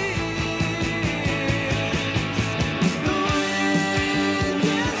this. The wind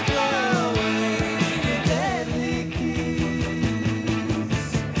is blowing a deadly kiss.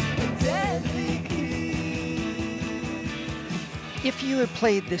 If you had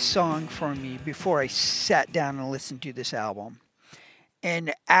played this song for me before I sat down and listened to this album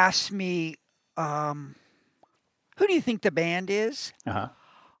and asked me, who do you think the band is?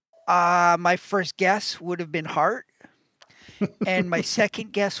 My first guess would have been Heart. And my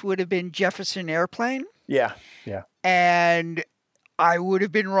second guess would have been Jefferson Airplane. Yeah. And I would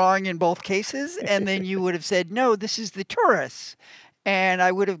have been wrong in both cases. And then you would have said, no, this is the Tourists. And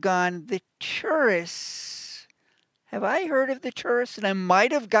I would have gone, the Tourists. Have I heard of the Tourists? And I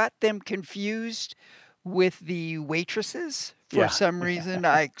might have got them confused with the Waitresses. For some reason,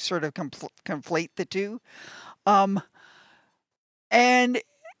 I sort of conflate the two. And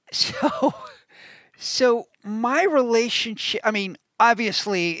so my relationship, I mean,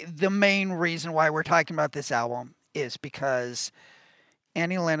 obviously the main reason why we're talking about this album is because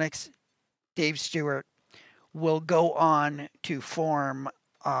Annie Lennox, Dave Stewart will go on to form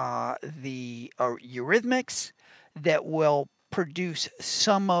the Eurythmics that will produce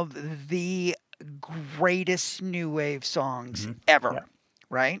some of the greatest new wave songs ever,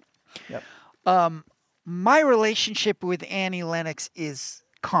 right? Yep. My relationship with Annie Lennox is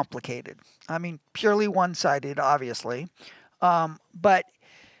complicated. I mean, purely one-sided, obviously. But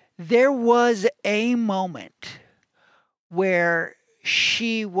there was a moment where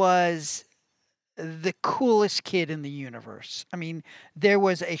she was the coolest kid in the universe. I mean, there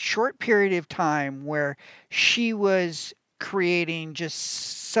was a short period of time where she was creating just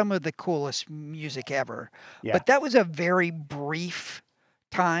some of the coolest music ever. Yeah. But that was a very brief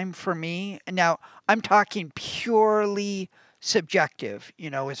time for me. Now, I'm talking purely subjective,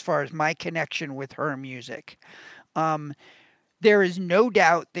 as far as my connection with her music. There is no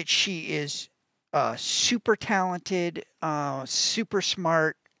doubt that she is super talented, super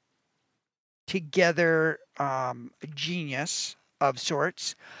smart, together genius of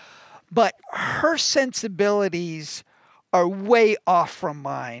sorts. But her sensibilities are way off from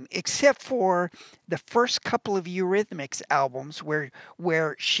mine, except for the first couple of Eurythmics albums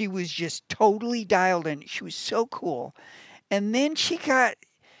where she was just totally dialed in. She was so cool. And then she got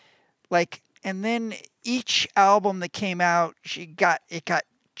and then each album that came out, it got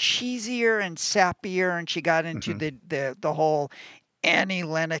cheesier and sappier, and she got into the whole Annie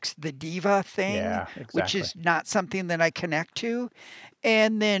Lennox the diva thing, which is not something that I connect to.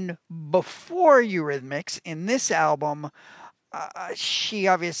 And then before Eurythmics, in this album, she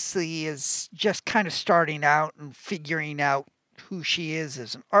obviously is just kind of starting out and figuring out who she is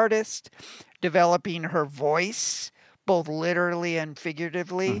as an artist, developing her voice, both literally and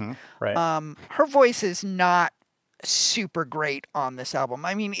figuratively. Right. Her voice is not super great on this album.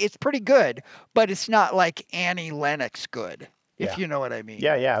 I mean, it's pretty good, but it's not like Annie Lennox good, if you know what I mean.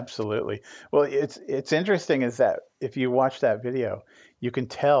 Yeah, absolutely. Well, it's interesting is that if you watch that video, you can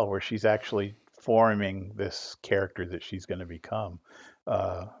tell where she's actually forming this character that she's going to become.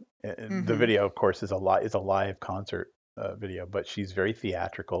 The video, of course, is a live concert video, but she's very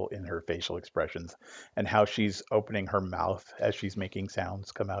theatrical in her facial expressions and how she's opening her mouth as she's making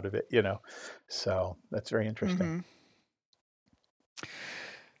sounds come out of it, So that's very interesting.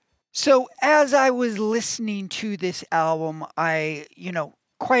 So as I was listening to this album, I,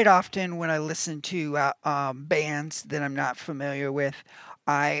 quite often when I listen to bands that I'm not familiar with,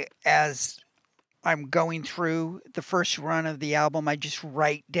 as I'm going through the first run of the album, I just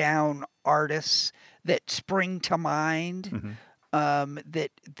write down artists that spring to mind Mhm.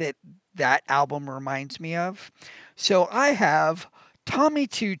 that album reminds me of. So I have Tommy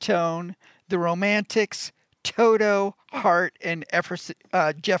Two Tone, The Romantics, Toto, Heart, and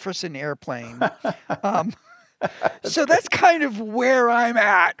Jefferson Airplane. Um, so that's kind of where I'm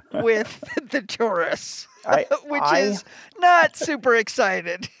at with the Tourists, I which I is not super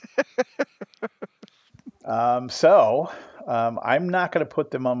excited. I'm not going to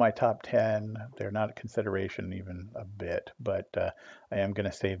put them on my top 10. They're not a consideration even a bit, but I am going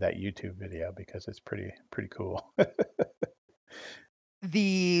to save that YouTube video because it's pretty cool.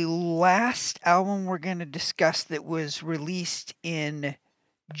 The last album we're going to discuss that was released in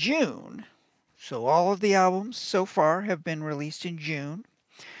June, so all of the albums so far have been released in June,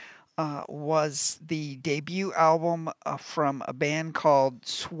 was the debut album from a band called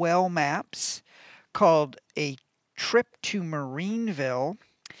Swell Maps called A Trip to Marineville.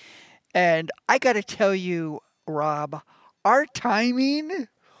 And I got to tell you, Rob, our timing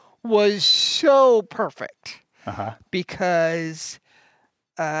was so perfect Uh-huh. because,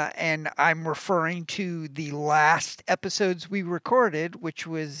 and I'm referring to the last episodes we recorded, which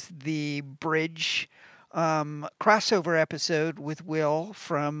was the Bridge crossover episode with Will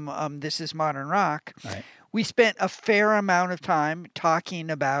from This Is Modern Rock. Right. We spent a fair amount of time talking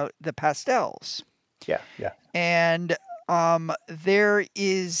about the Pastels. Yeah. And there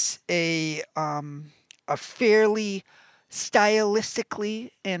is a fairly stylistically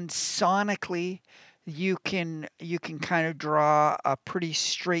and sonically you can kind of draw a pretty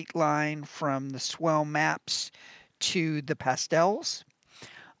straight line from the Swell Maps to the Pastels.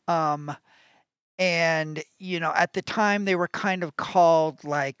 And at the time they were kind of called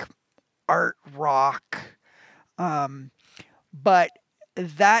like art rock. But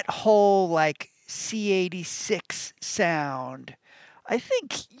that whole like C86 sound, I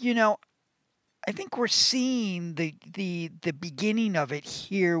think we're seeing the beginning of it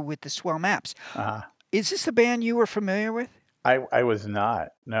here with the Swell Maps. Uh-huh. Is this a band you were familiar with? I was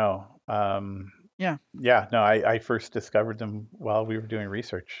not. No. Yeah. Yeah. No. I first discovered them while we were doing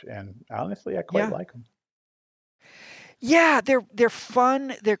research, and honestly, I quite Yeah. like them. Yeah, they're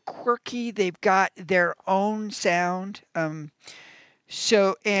fun, they're quirky, they've got their own sound.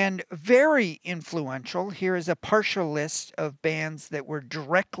 And very influential. Here is a partial list of bands that were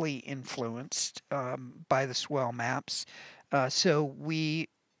directly influenced by the Swell Maps. So we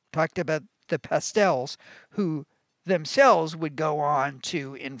talked about the Pastels, who themselves would go on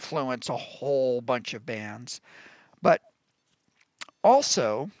to influence a whole bunch of bands. But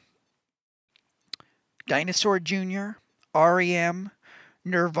also Dinosaur Jr., REM,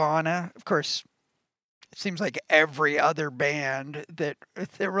 Nirvana, of course. It seems like every other band that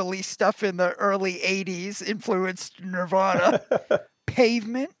released stuff in the early 80s influenced Nirvana.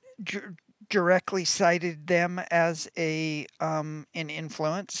 Pavement directly cited them as an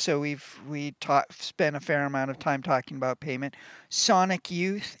influence, so we spent a fair amount of time talking about Pavement. Sonic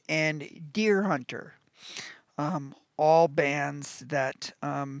Youth and Deer Hunter, all bands that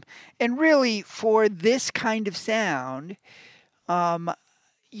and really for this kind of sound,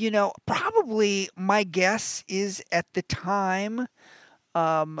 probably my guess is at the time,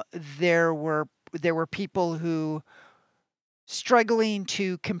 there were people who struggling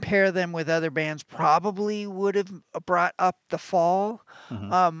to compare them with other bands probably would have brought up the Fall.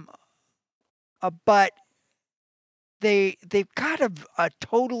 Mhm. But they've got a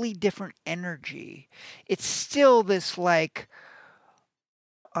totally different energy. It's still this like,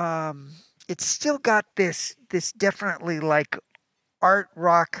 it's still got this definitely like art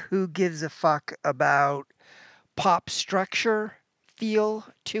rock, who gives a fuck about pop structure feel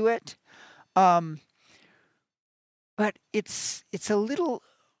to it. But it's a little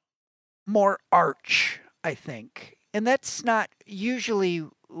more arch, I think. And that's not usually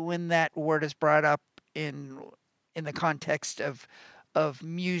when that word is brought up in the context of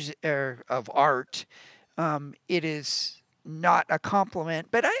music or of art. It is not a compliment,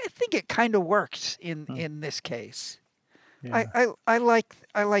 but I think it kind of works in this case. Yeah. I like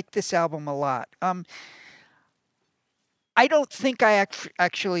this album a lot. I don't think I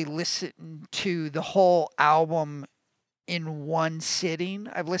actually listened to the whole album in one sitting.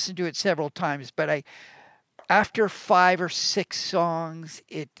 I've listened to it several times, but after 5 or 6 songs,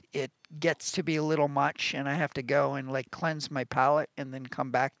 it gets to be a little much, and I have to go and like cleanse my palate and then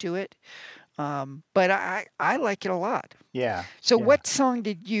come back to it. But I like it a lot. Yeah. So yeah. what song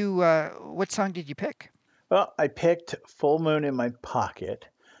did you pick? Well, I picked Full Moon in My Pocket.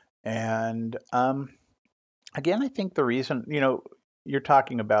 And again, I think the reason, you're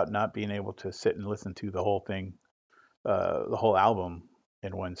talking about not being able to sit and listen to the whole thing, the whole album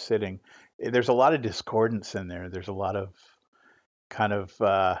in one sitting. There's a lot of discordance in there. There's a lot of kind of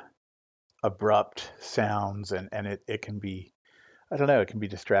abrupt sounds, and it can be, I don't know, it can be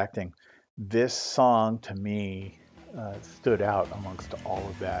distracting. This song to me stood out amongst all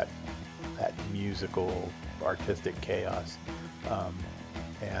of that musical, artistic chaos.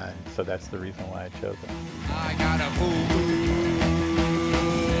 And so that's the reason why I chose it. I got a boo-boo.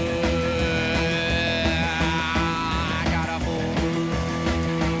 I got a boo-boo.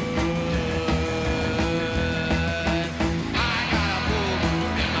 I got a boo-boo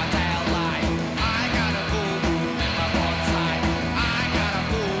in my tail light. I got a boo-boo in my front side. I got a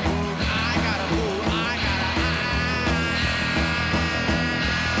boo-boo. I got a boo. I got a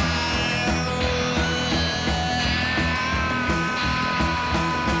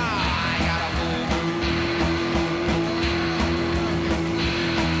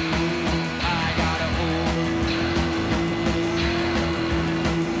I got a boo-boo. I got a boo-boo.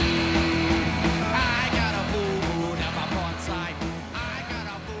 I got a boo-boo in my front side. I got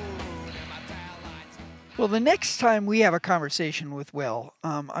a boo-boo in my tail lights. Well, the next time we have a conversation with Will,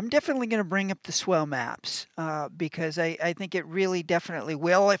 I'm definitely going to bring up the Swell Maps because I think it really definitely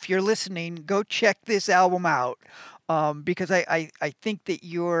will. If you're listening, go check this album out because I think that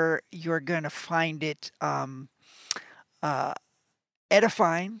you're going to find it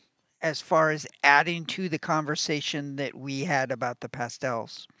edifying as far as adding to the conversation that we had about the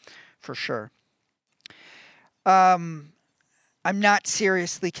pastels, for sure. I'm not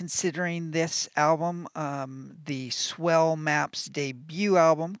seriously considering this album, the Swell Maps debut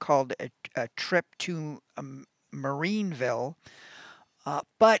album called A Trip to Marineville.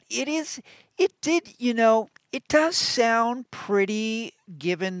 But it does sound pretty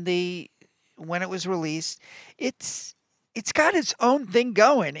given when it was released. It's got its own thing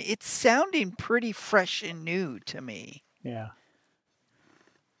going. It's sounding pretty fresh and new to me. Yeah.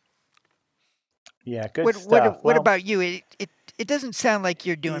 Yeah, good What stuff. what Well, about you? It doesn't sound like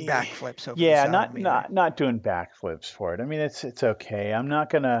you're doing backflips over yeah, this album either. not doing backflips for it. I mean, it's okay. I am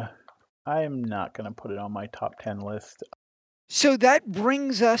not gonna put it on my top 10 list. So that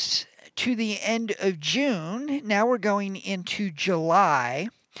brings us to the end of June. Now we're going into July.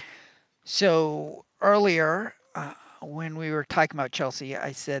 So earlier, when we were talking about Chelsea,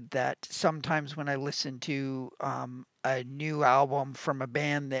 I said that sometimes when I listen to a new album from a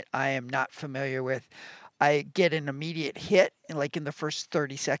band that I am not familiar with, I get an immediate hit, like in the first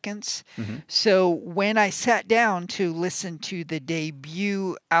 30 seconds. So when I sat down to listen to the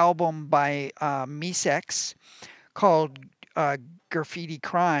debut album by Mesex called Graffiti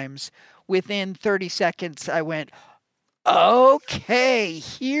Crimes, within 30 seconds I went, okay,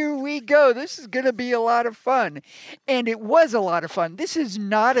 here we go. This is going to be a lot of fun. And it was a lot of fun. This is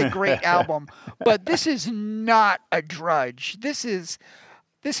not a great album, but this is not a drudge. This is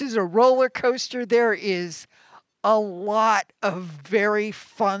a roller coaster. There is a lot of very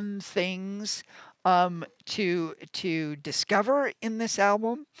fun things to discover in this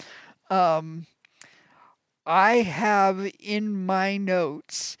album. I have in my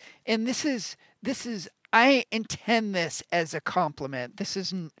notes, and this is I intend this as a compliment. This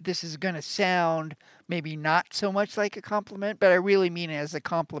is going to sound maybe not so much like a compliment, but I really mean it as a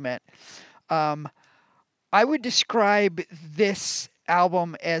compliment. I would describe this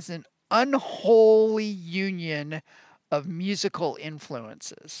album as an unholy union of musical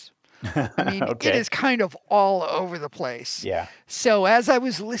influences. I mean, Okay. it is kind of all over the place. Yeah. So as I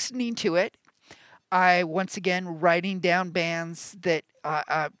was listening to it, I once again writing down bands that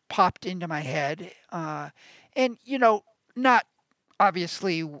popped into my head, and not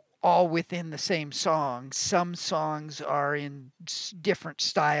obviously all within the same song. Some songs are in different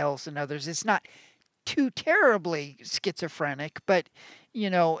styles than others. It's not too terribly schizophrenic, but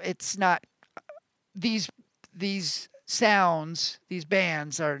it's not. These sounds, these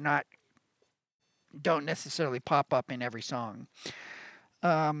bands don't necessarily pop up in every song.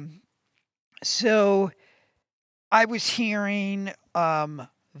 So I was hearing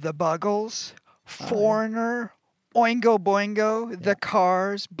the Buggles, Foreigner, Oingo Boingo, The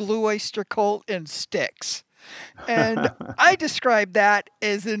Cars, Blue Oyster Cult, and Styx. And I describe that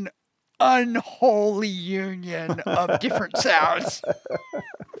as an unholy union of different sounds,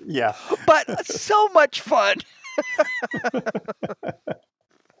 Yeah. but so much fun.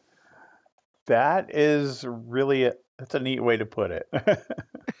 That is really that's a neat way to put it.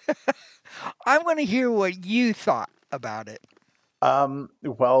 I want to hear what you thought about it.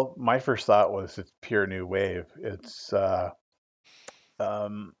 Well, my first thought was it's pure new wave. It's the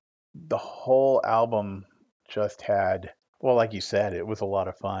whole album just had Well, like you said, it was a lot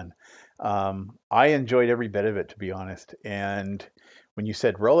of fun. I enjoyed every bit of it, to be honest. And when you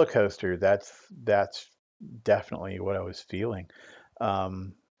said roller coaster, that's definitely what I was feeling.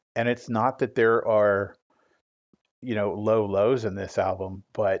 Um, and it's not that there are, low lows in this album,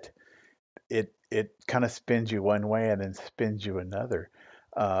 but it kind of spins you one way and then spins you another.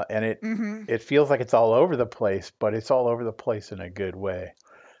 And it Mm-hmm. it feels like it's all over the place, but it's all over the place in a good way.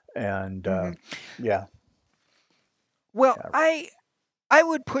 And Mm-hmm. yeah, Well, yeah. I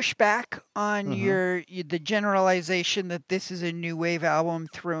would push back on Hmm. the generalization that this is a new wave album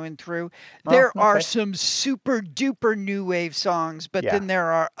through and through. Oh, There are okay. some super duper new wave songs, but Yeah. then there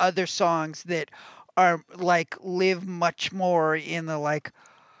are other songs that are like live much more in the like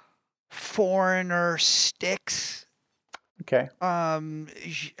foreigner sticks Okay.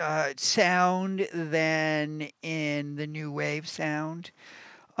 sound than in the new wave sound.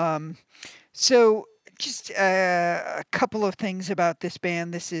 Um, so just a couple of things about this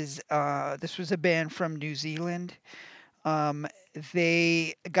band. This was a band from New Zealand. Um,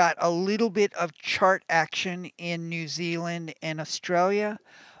 they got a little bit of chart action in New Zealand and Australia,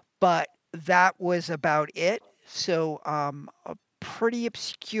 but that was about it. So pretty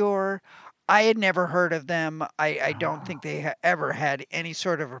obscure. I had never heard of them. I don't think they ever had any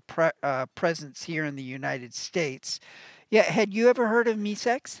sort of a presence here in the United States. Yeah, had you ever heard of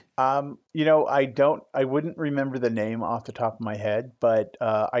Mesex? I wouldn't remember the name off the top of my head, but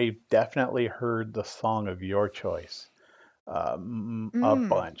I definitely heard the song of your choice a Mm.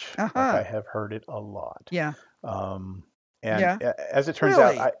 bunch. Like I Uh-huh. have heard it a lot. Yeah. Um, and Yeah. as it turns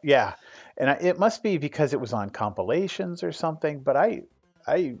out, Really? yeah, it must be because it was on compilations or something. But I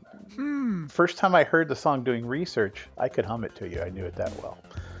Hmm. first time I heard the song doing research, I could hum it to you. I knew it that well.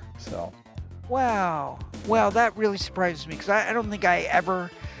 So Wow. yeah. Well, that really surprises me because I don't think I ever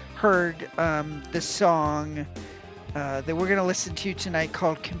heard the song that we're going to listen to tonight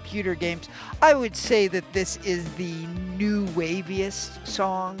called Computer Games. I would say that this is the new waviest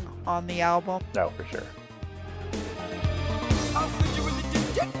song on the album. No, for sure. I'll feed you with the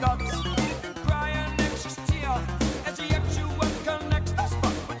digit dogs. Cry an anxious tear as the actual connects the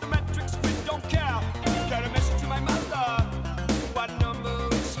spot with the metrics we don't care. Got a message to my mother. What number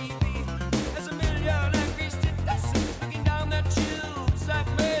would she be? There's a million angry citizens looking down their tubes at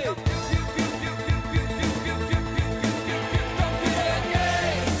me.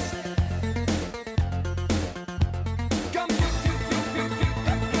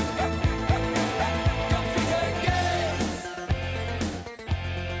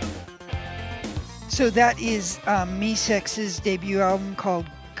 So that is Mesex's debut album called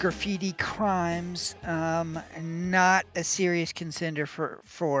Graffiti Crimes. Not a serious contender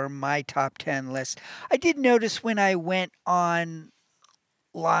for my top 10 list. I did notice when I went online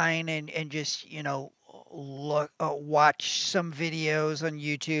and just, watch some videos on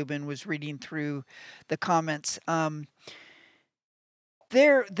YouTube and was reading through the comments.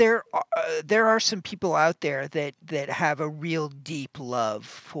 There are some people out there that have a real deep love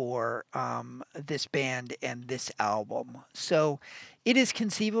for this band and this album. So it is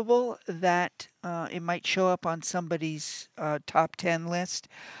conceivable that it might show up on somebody's top 10 list.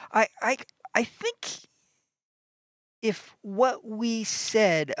 I I I think if what we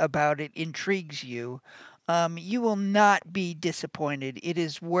said about it intrigues you, you will not be disappointed. It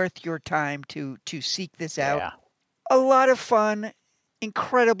is worth your time to seek this out. Yeah. A lot of fun,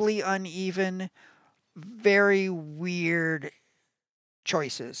 incredibly uneven, very weird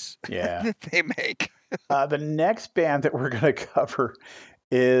choices Yeah. that they make. The next band that we're going to cover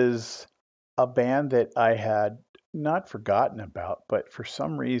is a band that I had not forgotten about, but for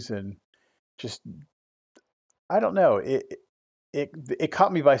some reason, just I don't know. It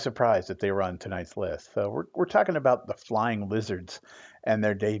caught me by surprise that they were on tonight's list. So we're talking about the Flying Lizards and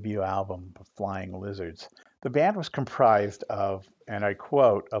their debut album, Flying Lizards. The band was comprised of, and I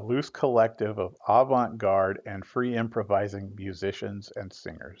quote, a loose collective of avant-garde and free improvising musicians and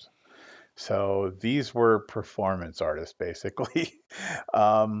singers. So these were performance artists, basically.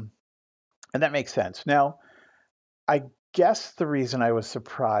 um, and that makes sense. Now, I guess the reason I was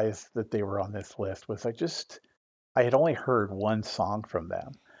surprised that they were on this list was I had only heard one song from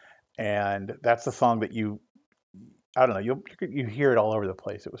them, and that's the song that I don't know, you hear it all over the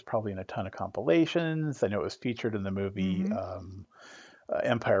place. It was probably in a ton of compilations. I know it was featured in the movie Hmm.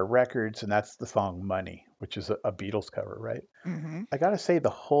 Empire Records, and that's the song Money, which is a Beatles cover, right? Hmm. I gotta say, the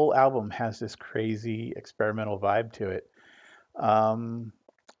whole album has this crazy experimental vibe to it. Um,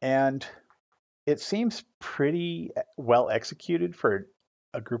 and it seems pretty well executed for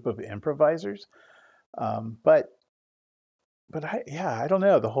a group of improvisers. Um, but I don't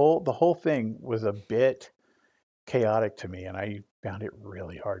know. The whole thing was a bit chaotic to me, and I found it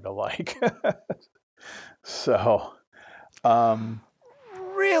really hard to like. So, um,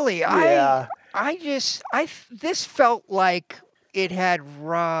 Really, yeah, this felt like it had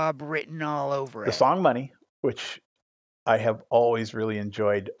Rob written all over the it. song "Money," which I have always really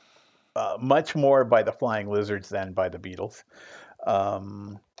enjoyed, much more by the Flying Lizards than by the Beatles.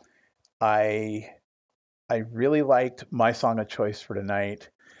 Um, I I really liked my song of choice for tonight,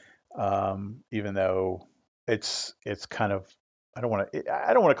 even though it's kind of I don't want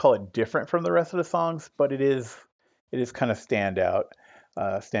to call it different from the rest of the songs, but it is kind of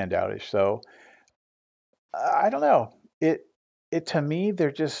standoutish. So I don't know. It to me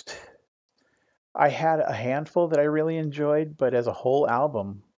they're just I had a handful that I really enjoyed, but as a whole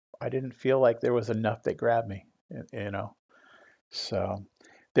album, I didn't feel like there was enough that grabbed me. You know. So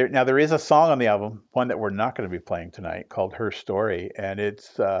there is a song on the album, one that we're not going to be playing tonight, called "Her Story," and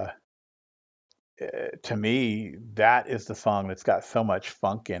it's to me that is the song that's got so much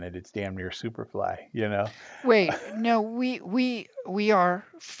funk in it. It's damn near Superfly, you know. Wait, no, we are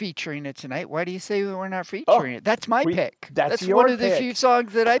featuring it tonight. Why do you say we're not Oh, featuring it? That's my we pick. that's That's your one of the few pick.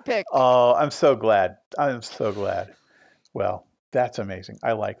 songs that I picked. Oh, I'm so glad. I'm so glad. Well, that's amazing.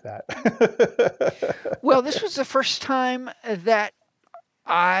 I like that. Well, this was the first time that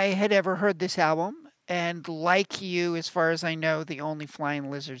I had ever heard this album, and like you, as far as I know, the only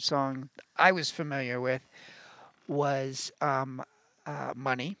Flying Lizard song I was familiar with was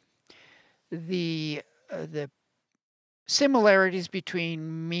 "Money." The similarities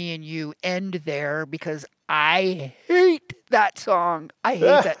between me and you end there because I hate that song. I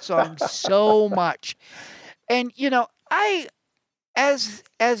hate that song so much. And I as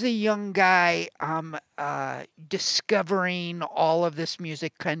a young guy discovering all of this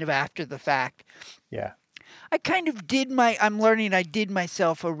music kind of after the fact, Yeah. I kind of I'm learning I did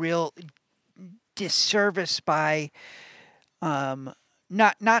myself a real disservice by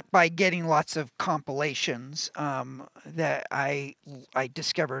not by getting lots of compilations that I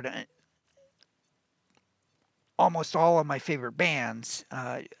discovered almost all of my favorite bands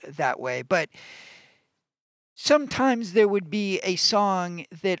that way, but sometimes there would be a song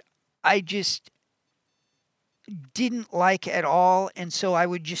that I just didn't like at all, and so I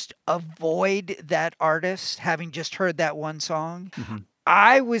would just avoid that artist having just heard that one song. Hmm.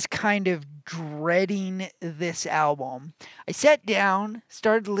 I was kind of dreading this album. I sat down,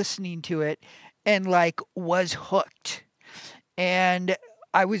 started listening to it, and was hooked. And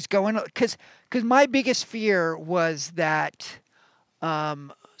I was going because my biggest fear was that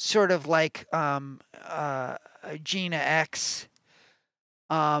sort of like Gina X,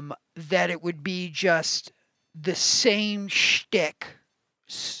 that it would be just the same shtick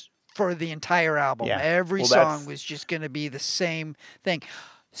for the entire album. Yeah. Every Well, song was just going to be the same thing.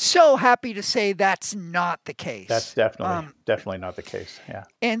 So happy to say that's not the case. That's definitely not the case. Yeah.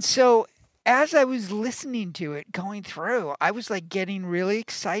 And so as I was listening to it, going through, I was getting really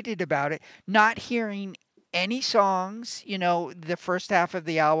excited about it, not hearing any songs, the first half of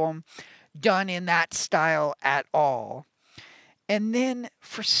the album done in that style at all. And then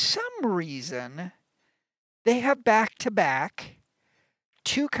for some reason, they have back to back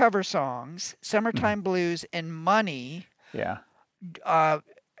 2 cover songs, Summertime Blues and Money, Yeah.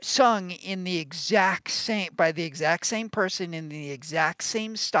 sung in the exact same by the exact same person in the exact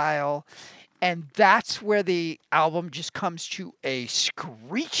same style, and that's where the album just comes to a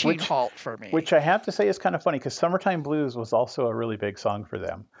screeching halt for me. Which I have to say is kind of funny because "Summertime Blues" was also a really big song for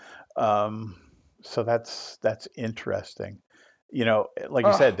them. So that's interesting. Like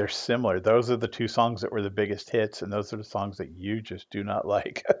you said, they're similar. Those are the 2 songs that were the biggest hits, and those are the songs that you just do not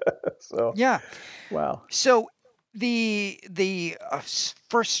like. So Yeah. wow. So the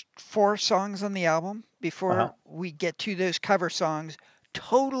first 4 songs on the album before Uh-huh. we get to those cover songs,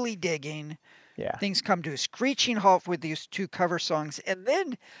 totally digging. Yeah. Things come to a screeching halt with these 2 cover songs, and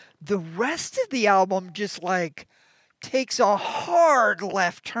then the rest of the album just takes a hard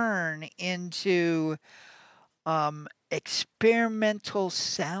left turn into experimental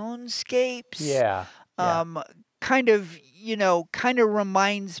soundscapes. Yeah. Yeah. Kind of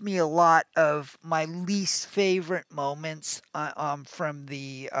reminds me a lot of my least favorite moments from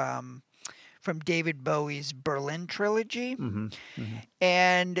David Bowie's Berlin trilogy. Hmm. Hmm.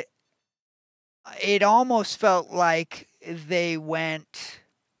 And it almost felt like they went,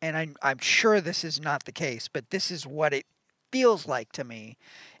 and I'm sure this is not the case, but this is what it feels like to me,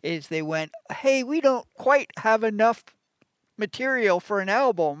 is they went, hey, we don't quite have enough material for an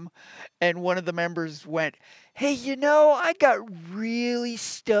album, and one of the members went, "Hey, I got really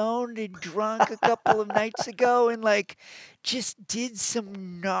stoned and drunk a couple of nights ago and like just did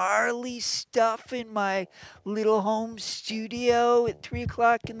some gnarly stuff in my little home studio at 3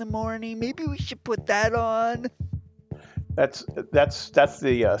 o'clock in the morning. Maybe we should put that on." That's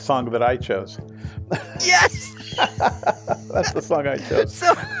the song that I chose. Yes. That's the song I chose.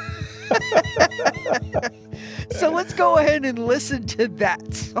 So, so let's go ahead and listen to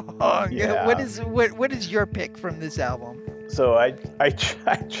that song. Yeah. What is your pick from this album? So I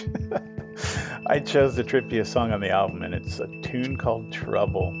chose the trippiest song on the album, and it's a tune called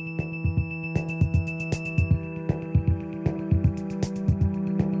Trouble.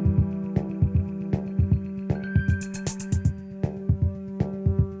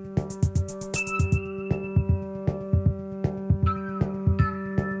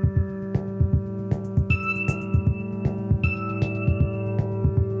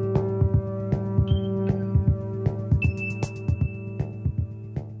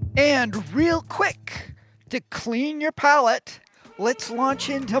 And real quick, to clean your palate, let's launch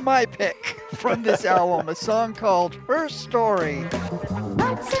into my pick from this album, a song called Her Story.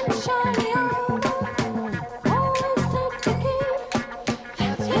 Lights and shiny armor, always take the key.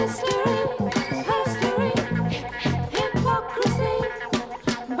 That's history, hypocrisy.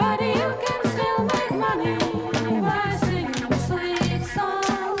 But you can still make money by singing sweet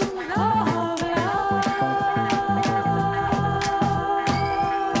songs of love.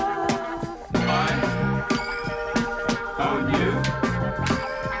 Own you.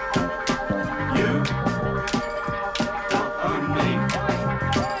 You don't own me.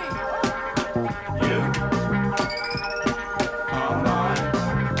 You are my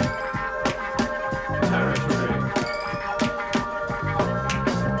territory.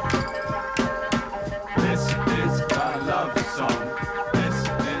 This is a love song. This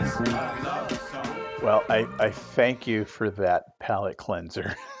is a love song. Well, I thank you for that palate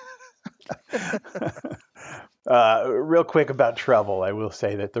cleanser. Real quick about Trouble, I will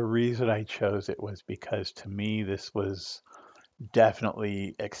say that the reason I chose it was because to me this was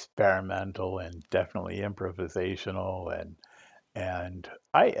definitely experimental and definitely improvisational, and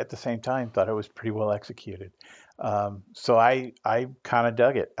I at the same time thought it was pretty well executed. So I kind of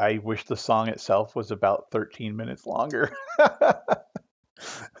dug it. I wish the song itself was about 13 minutes longer.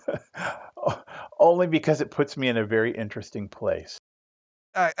 Only because it puts me in a very interesting place.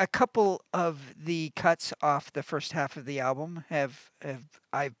 A couple of the cuts off the first half of the album have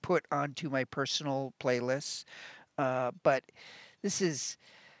I put onto my personal playlists, but this is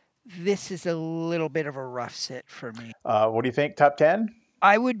a little bit of a rough sit for me. What do you think? Top 10?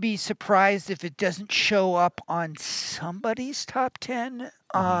 I would be surprised if it doesn't show up on somebody's top 10.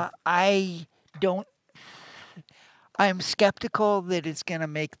 I don't. I'm skeptical that it's going to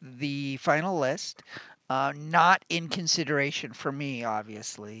make the final list. Not in consideration for me,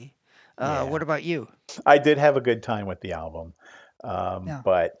 obviously. Yeah. What about you? I did have a good time with the album, Yeah.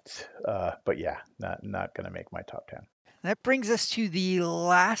 but yeah, not gonna make my top 10. That brings us to the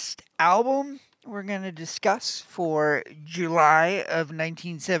last album we're going to discuss for July of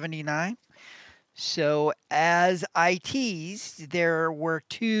 1979. So, as I teased, there were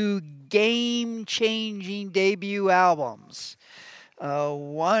two game-changing debut albums.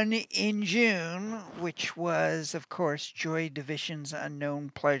 One in June, which was, of course, Joy Division's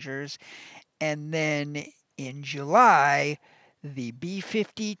Unknown Pleasures. And then in July, the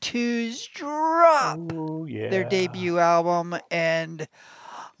B-52s drop Oh yeah. their debut album, and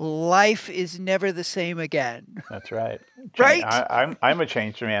life is never the same again. That's right. Right? I'm a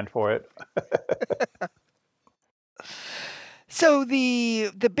changed man for it. So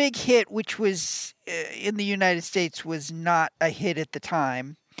the big hit, which was in the United States, was not a hit at the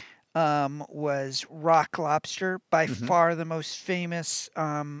time, was Rock Lobster, by far the most famous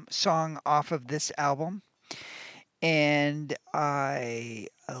song off of this album. And I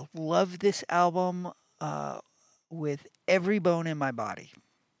love this album with every bone in my body.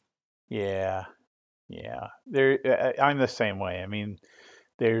 Yeah. I'm the same way. I mean,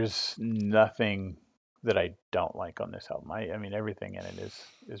 there's nothing that I don't like on this album. I mean, everything in it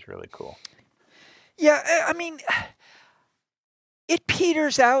is really cool. Yeah, I mean, it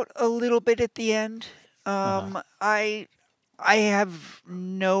peters out a little bit at the end. I have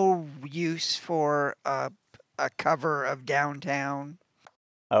no use for a cover of Downtown.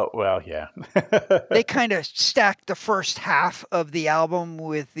 Oh well, yeah. They kind of stacked the first half of the album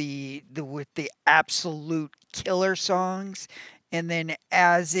with the absolute killer songs, and then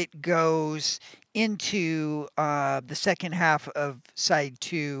as it goes into the second half of side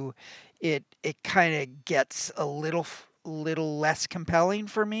two, it kind of gets a little little less compelling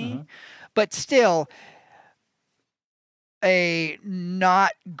for me. Mhm. But still, a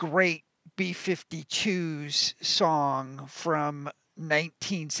not great B-52s song from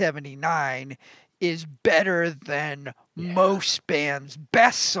 1979 is better than most bands'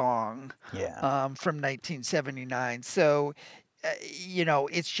 best song Yeah. from 1979. So,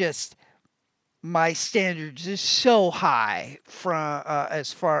 it's just my standards is so high from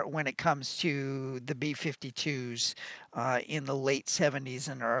as far when it comes to the B-52s in the late 70s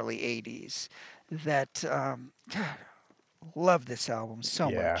and early 80s that God, love this album so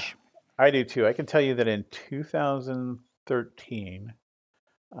Yeah. much. I do too. I can tell you that in 2013,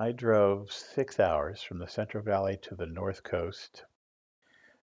 I drove 6 hours from the Central Valley to the North Coast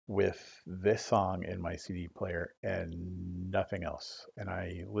with this song in my CD player and nothing else. And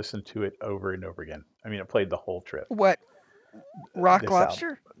I listened to it over and over again. I mean, it played the whole trip. What, Rock This album.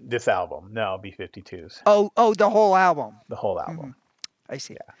 Lobster? This album. No, B-52s. Oh, the whole album. The whole album. I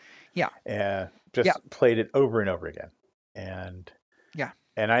see. Yeah. And just Yeah. played it over and over again. And Yeah.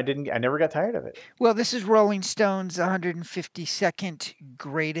 and I never got tired of it. Well, this is Rolling Stone's 152nd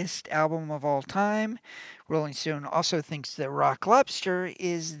greatest album of all time. Rolling Stone also thinks that Rock Lobster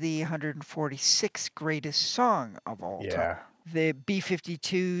is the 146th greatest song of all time. Yeah. The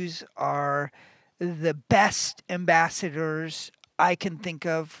B-52s are the best ambassadors I can think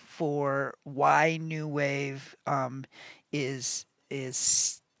of for why new wave is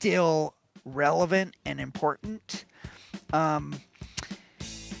still relevant and important.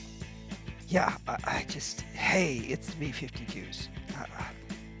 Yeah, I just it's the B-52s.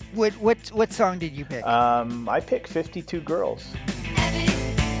 What song did you pick? I picked 52 Girls.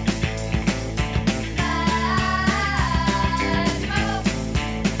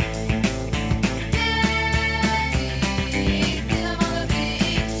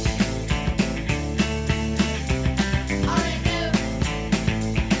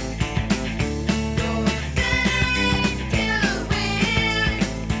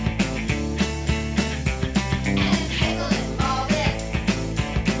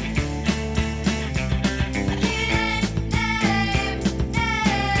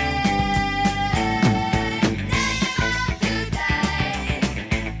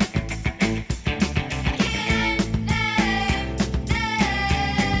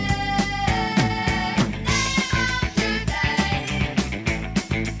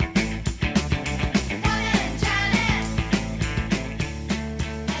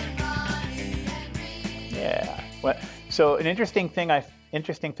 Yeah. Well, so an interesting thing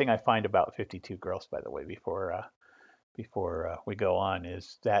I find about 52 Girls, by the way, before we go on,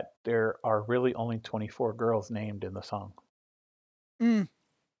 is that there are really only 24 girls named in the song. hmm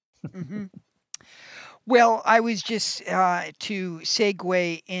Well, I was just to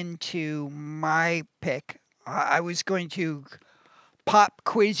segue into my pick. I was going to pop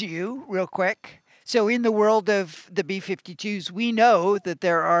quiz you real quick. So, in the world of the B-52s, we know that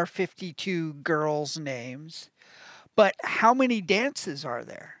there are 52 girls' names, but how many dances are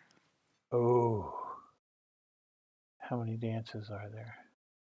there? Oh, how many dances are there?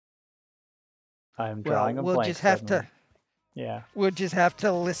 I'm drawing a we'll blank. just have suddenly. to Yeah. we'll just have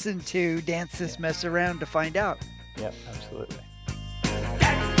to listen to Dance This Mess Around to find out. Yep. Absolutely.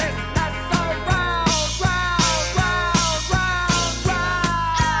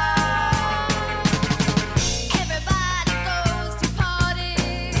 Everybody goes to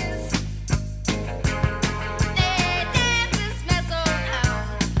parties. They dance this mess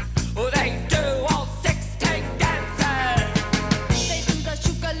around. They do all 16 dances. They do the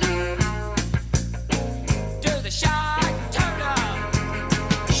shookaloo, Do the shy turn up.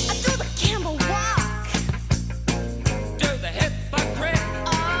 do the camel walk. Do the hypocrite.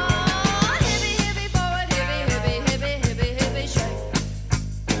 Oh, hippie, hippie, forward, hippie, hippie, hippie, hippie, hippie, shake.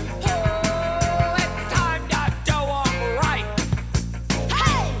 Oh, it's time to do 'em right.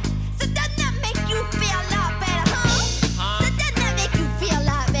 Hey, so doesn't that make you feel a lot better, huh? So doesn't that make you feel a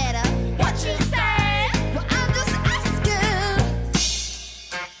lot better? What you say? Well, I'm just asking.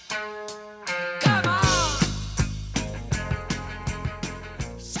 Come on.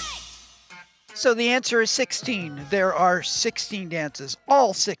 So the answer is 16. There are 16 dances,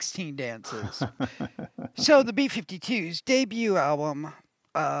 all 16 dances. So the B-52s debut album,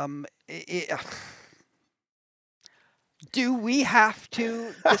 do we have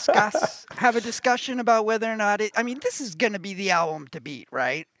to have a discussion about whether or not I mean, this is going to be the album to beat,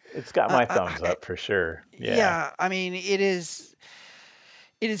 right? It's got my Uh, thumbs up for sure. Yeah. I mean, it is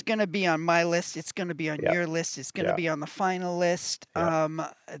going to be on my list. It's going to be on Yeah. your list. It's going to Yeah. be on the final list. Yeah.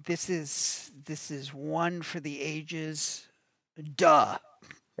 This is one for the ages. Duh.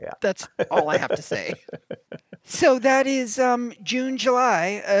 Yeah. That's all I have to say. So that is June,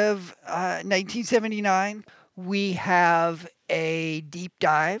 July of 1979. We have a deep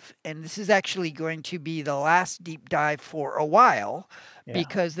dive, and this is actually going to be the last deep dive for a while, Yeah.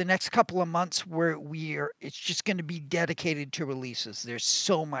 because the next couple of months it's just going to be dedicated to releases. There's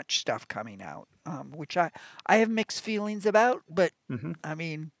so much stuff coming out, which I have mixed feelings about, but Hmm. I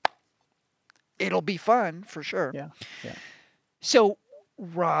mean, it'll be fun for sure. Yeah. Yeah. So,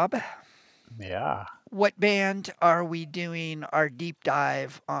 Rob, Yeah. what band are we doing our deep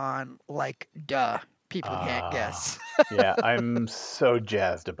dive on? Like, duh, people can't guess. Yeah, I'm so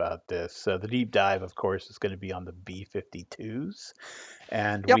jazzed about this. So the deep dive, of course, is going to be on the B-52s,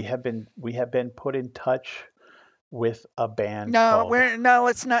 and Yep. we have been put in touch with a band No, called.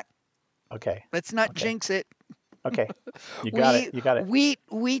 let's not Okay, let's not Okay. jinx it. okay, you got it. You got it. We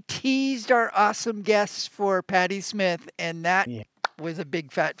teased our awesome guests for Patti Smith, and that Yeah. was a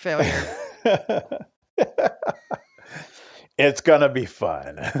big fat failure. It's gonna be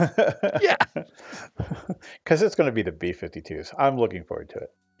fun. Yeah. Because it's gonna be the B-52s. I'm looking forward to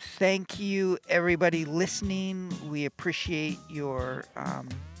it. Thank you, everybody listening. We appreciate your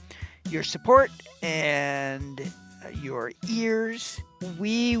support and your ears.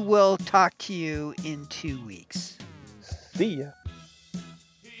 We will talk to you in 2 weeks. See ya.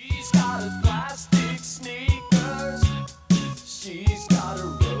 He's got his plastic sneakers. She's got a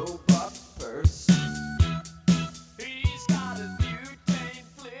robot purse. He's got his butane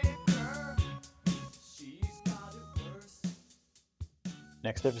flicker. She's got it worse.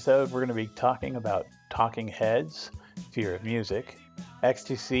 Next episode, we're going to be talking about Talking Heads, Fear of Music,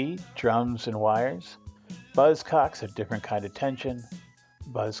 XTC, Drums and Wires, Buzzcocks, A Different Kind of Tension,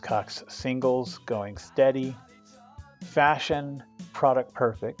 Buzzcocks Singles, Going Steady, Fashion, Product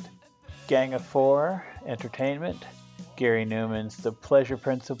Perfect, Gang of Four, Entertainment, Gary Newman's The Pleasure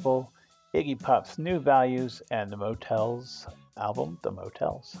Principle, Iggy Pop's New Values, and the Motels album, The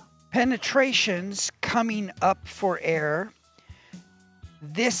Motels. Penetrations coming up for air.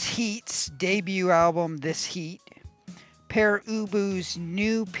 This Heat's debut album, This Heat. Pere Ubu's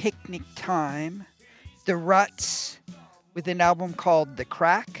new Picnic Time. The Ruts with an album called The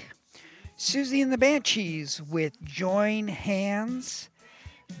Crack. Susie and the Banshees with Join Hands.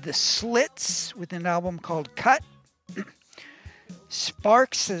 The Slits with an album called Cut.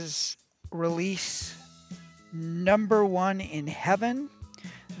 Sparks' release Number One in Heaven.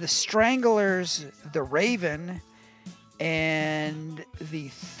 The Stranglers, The Raven. And the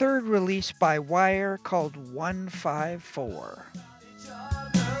third release by Wire called 154.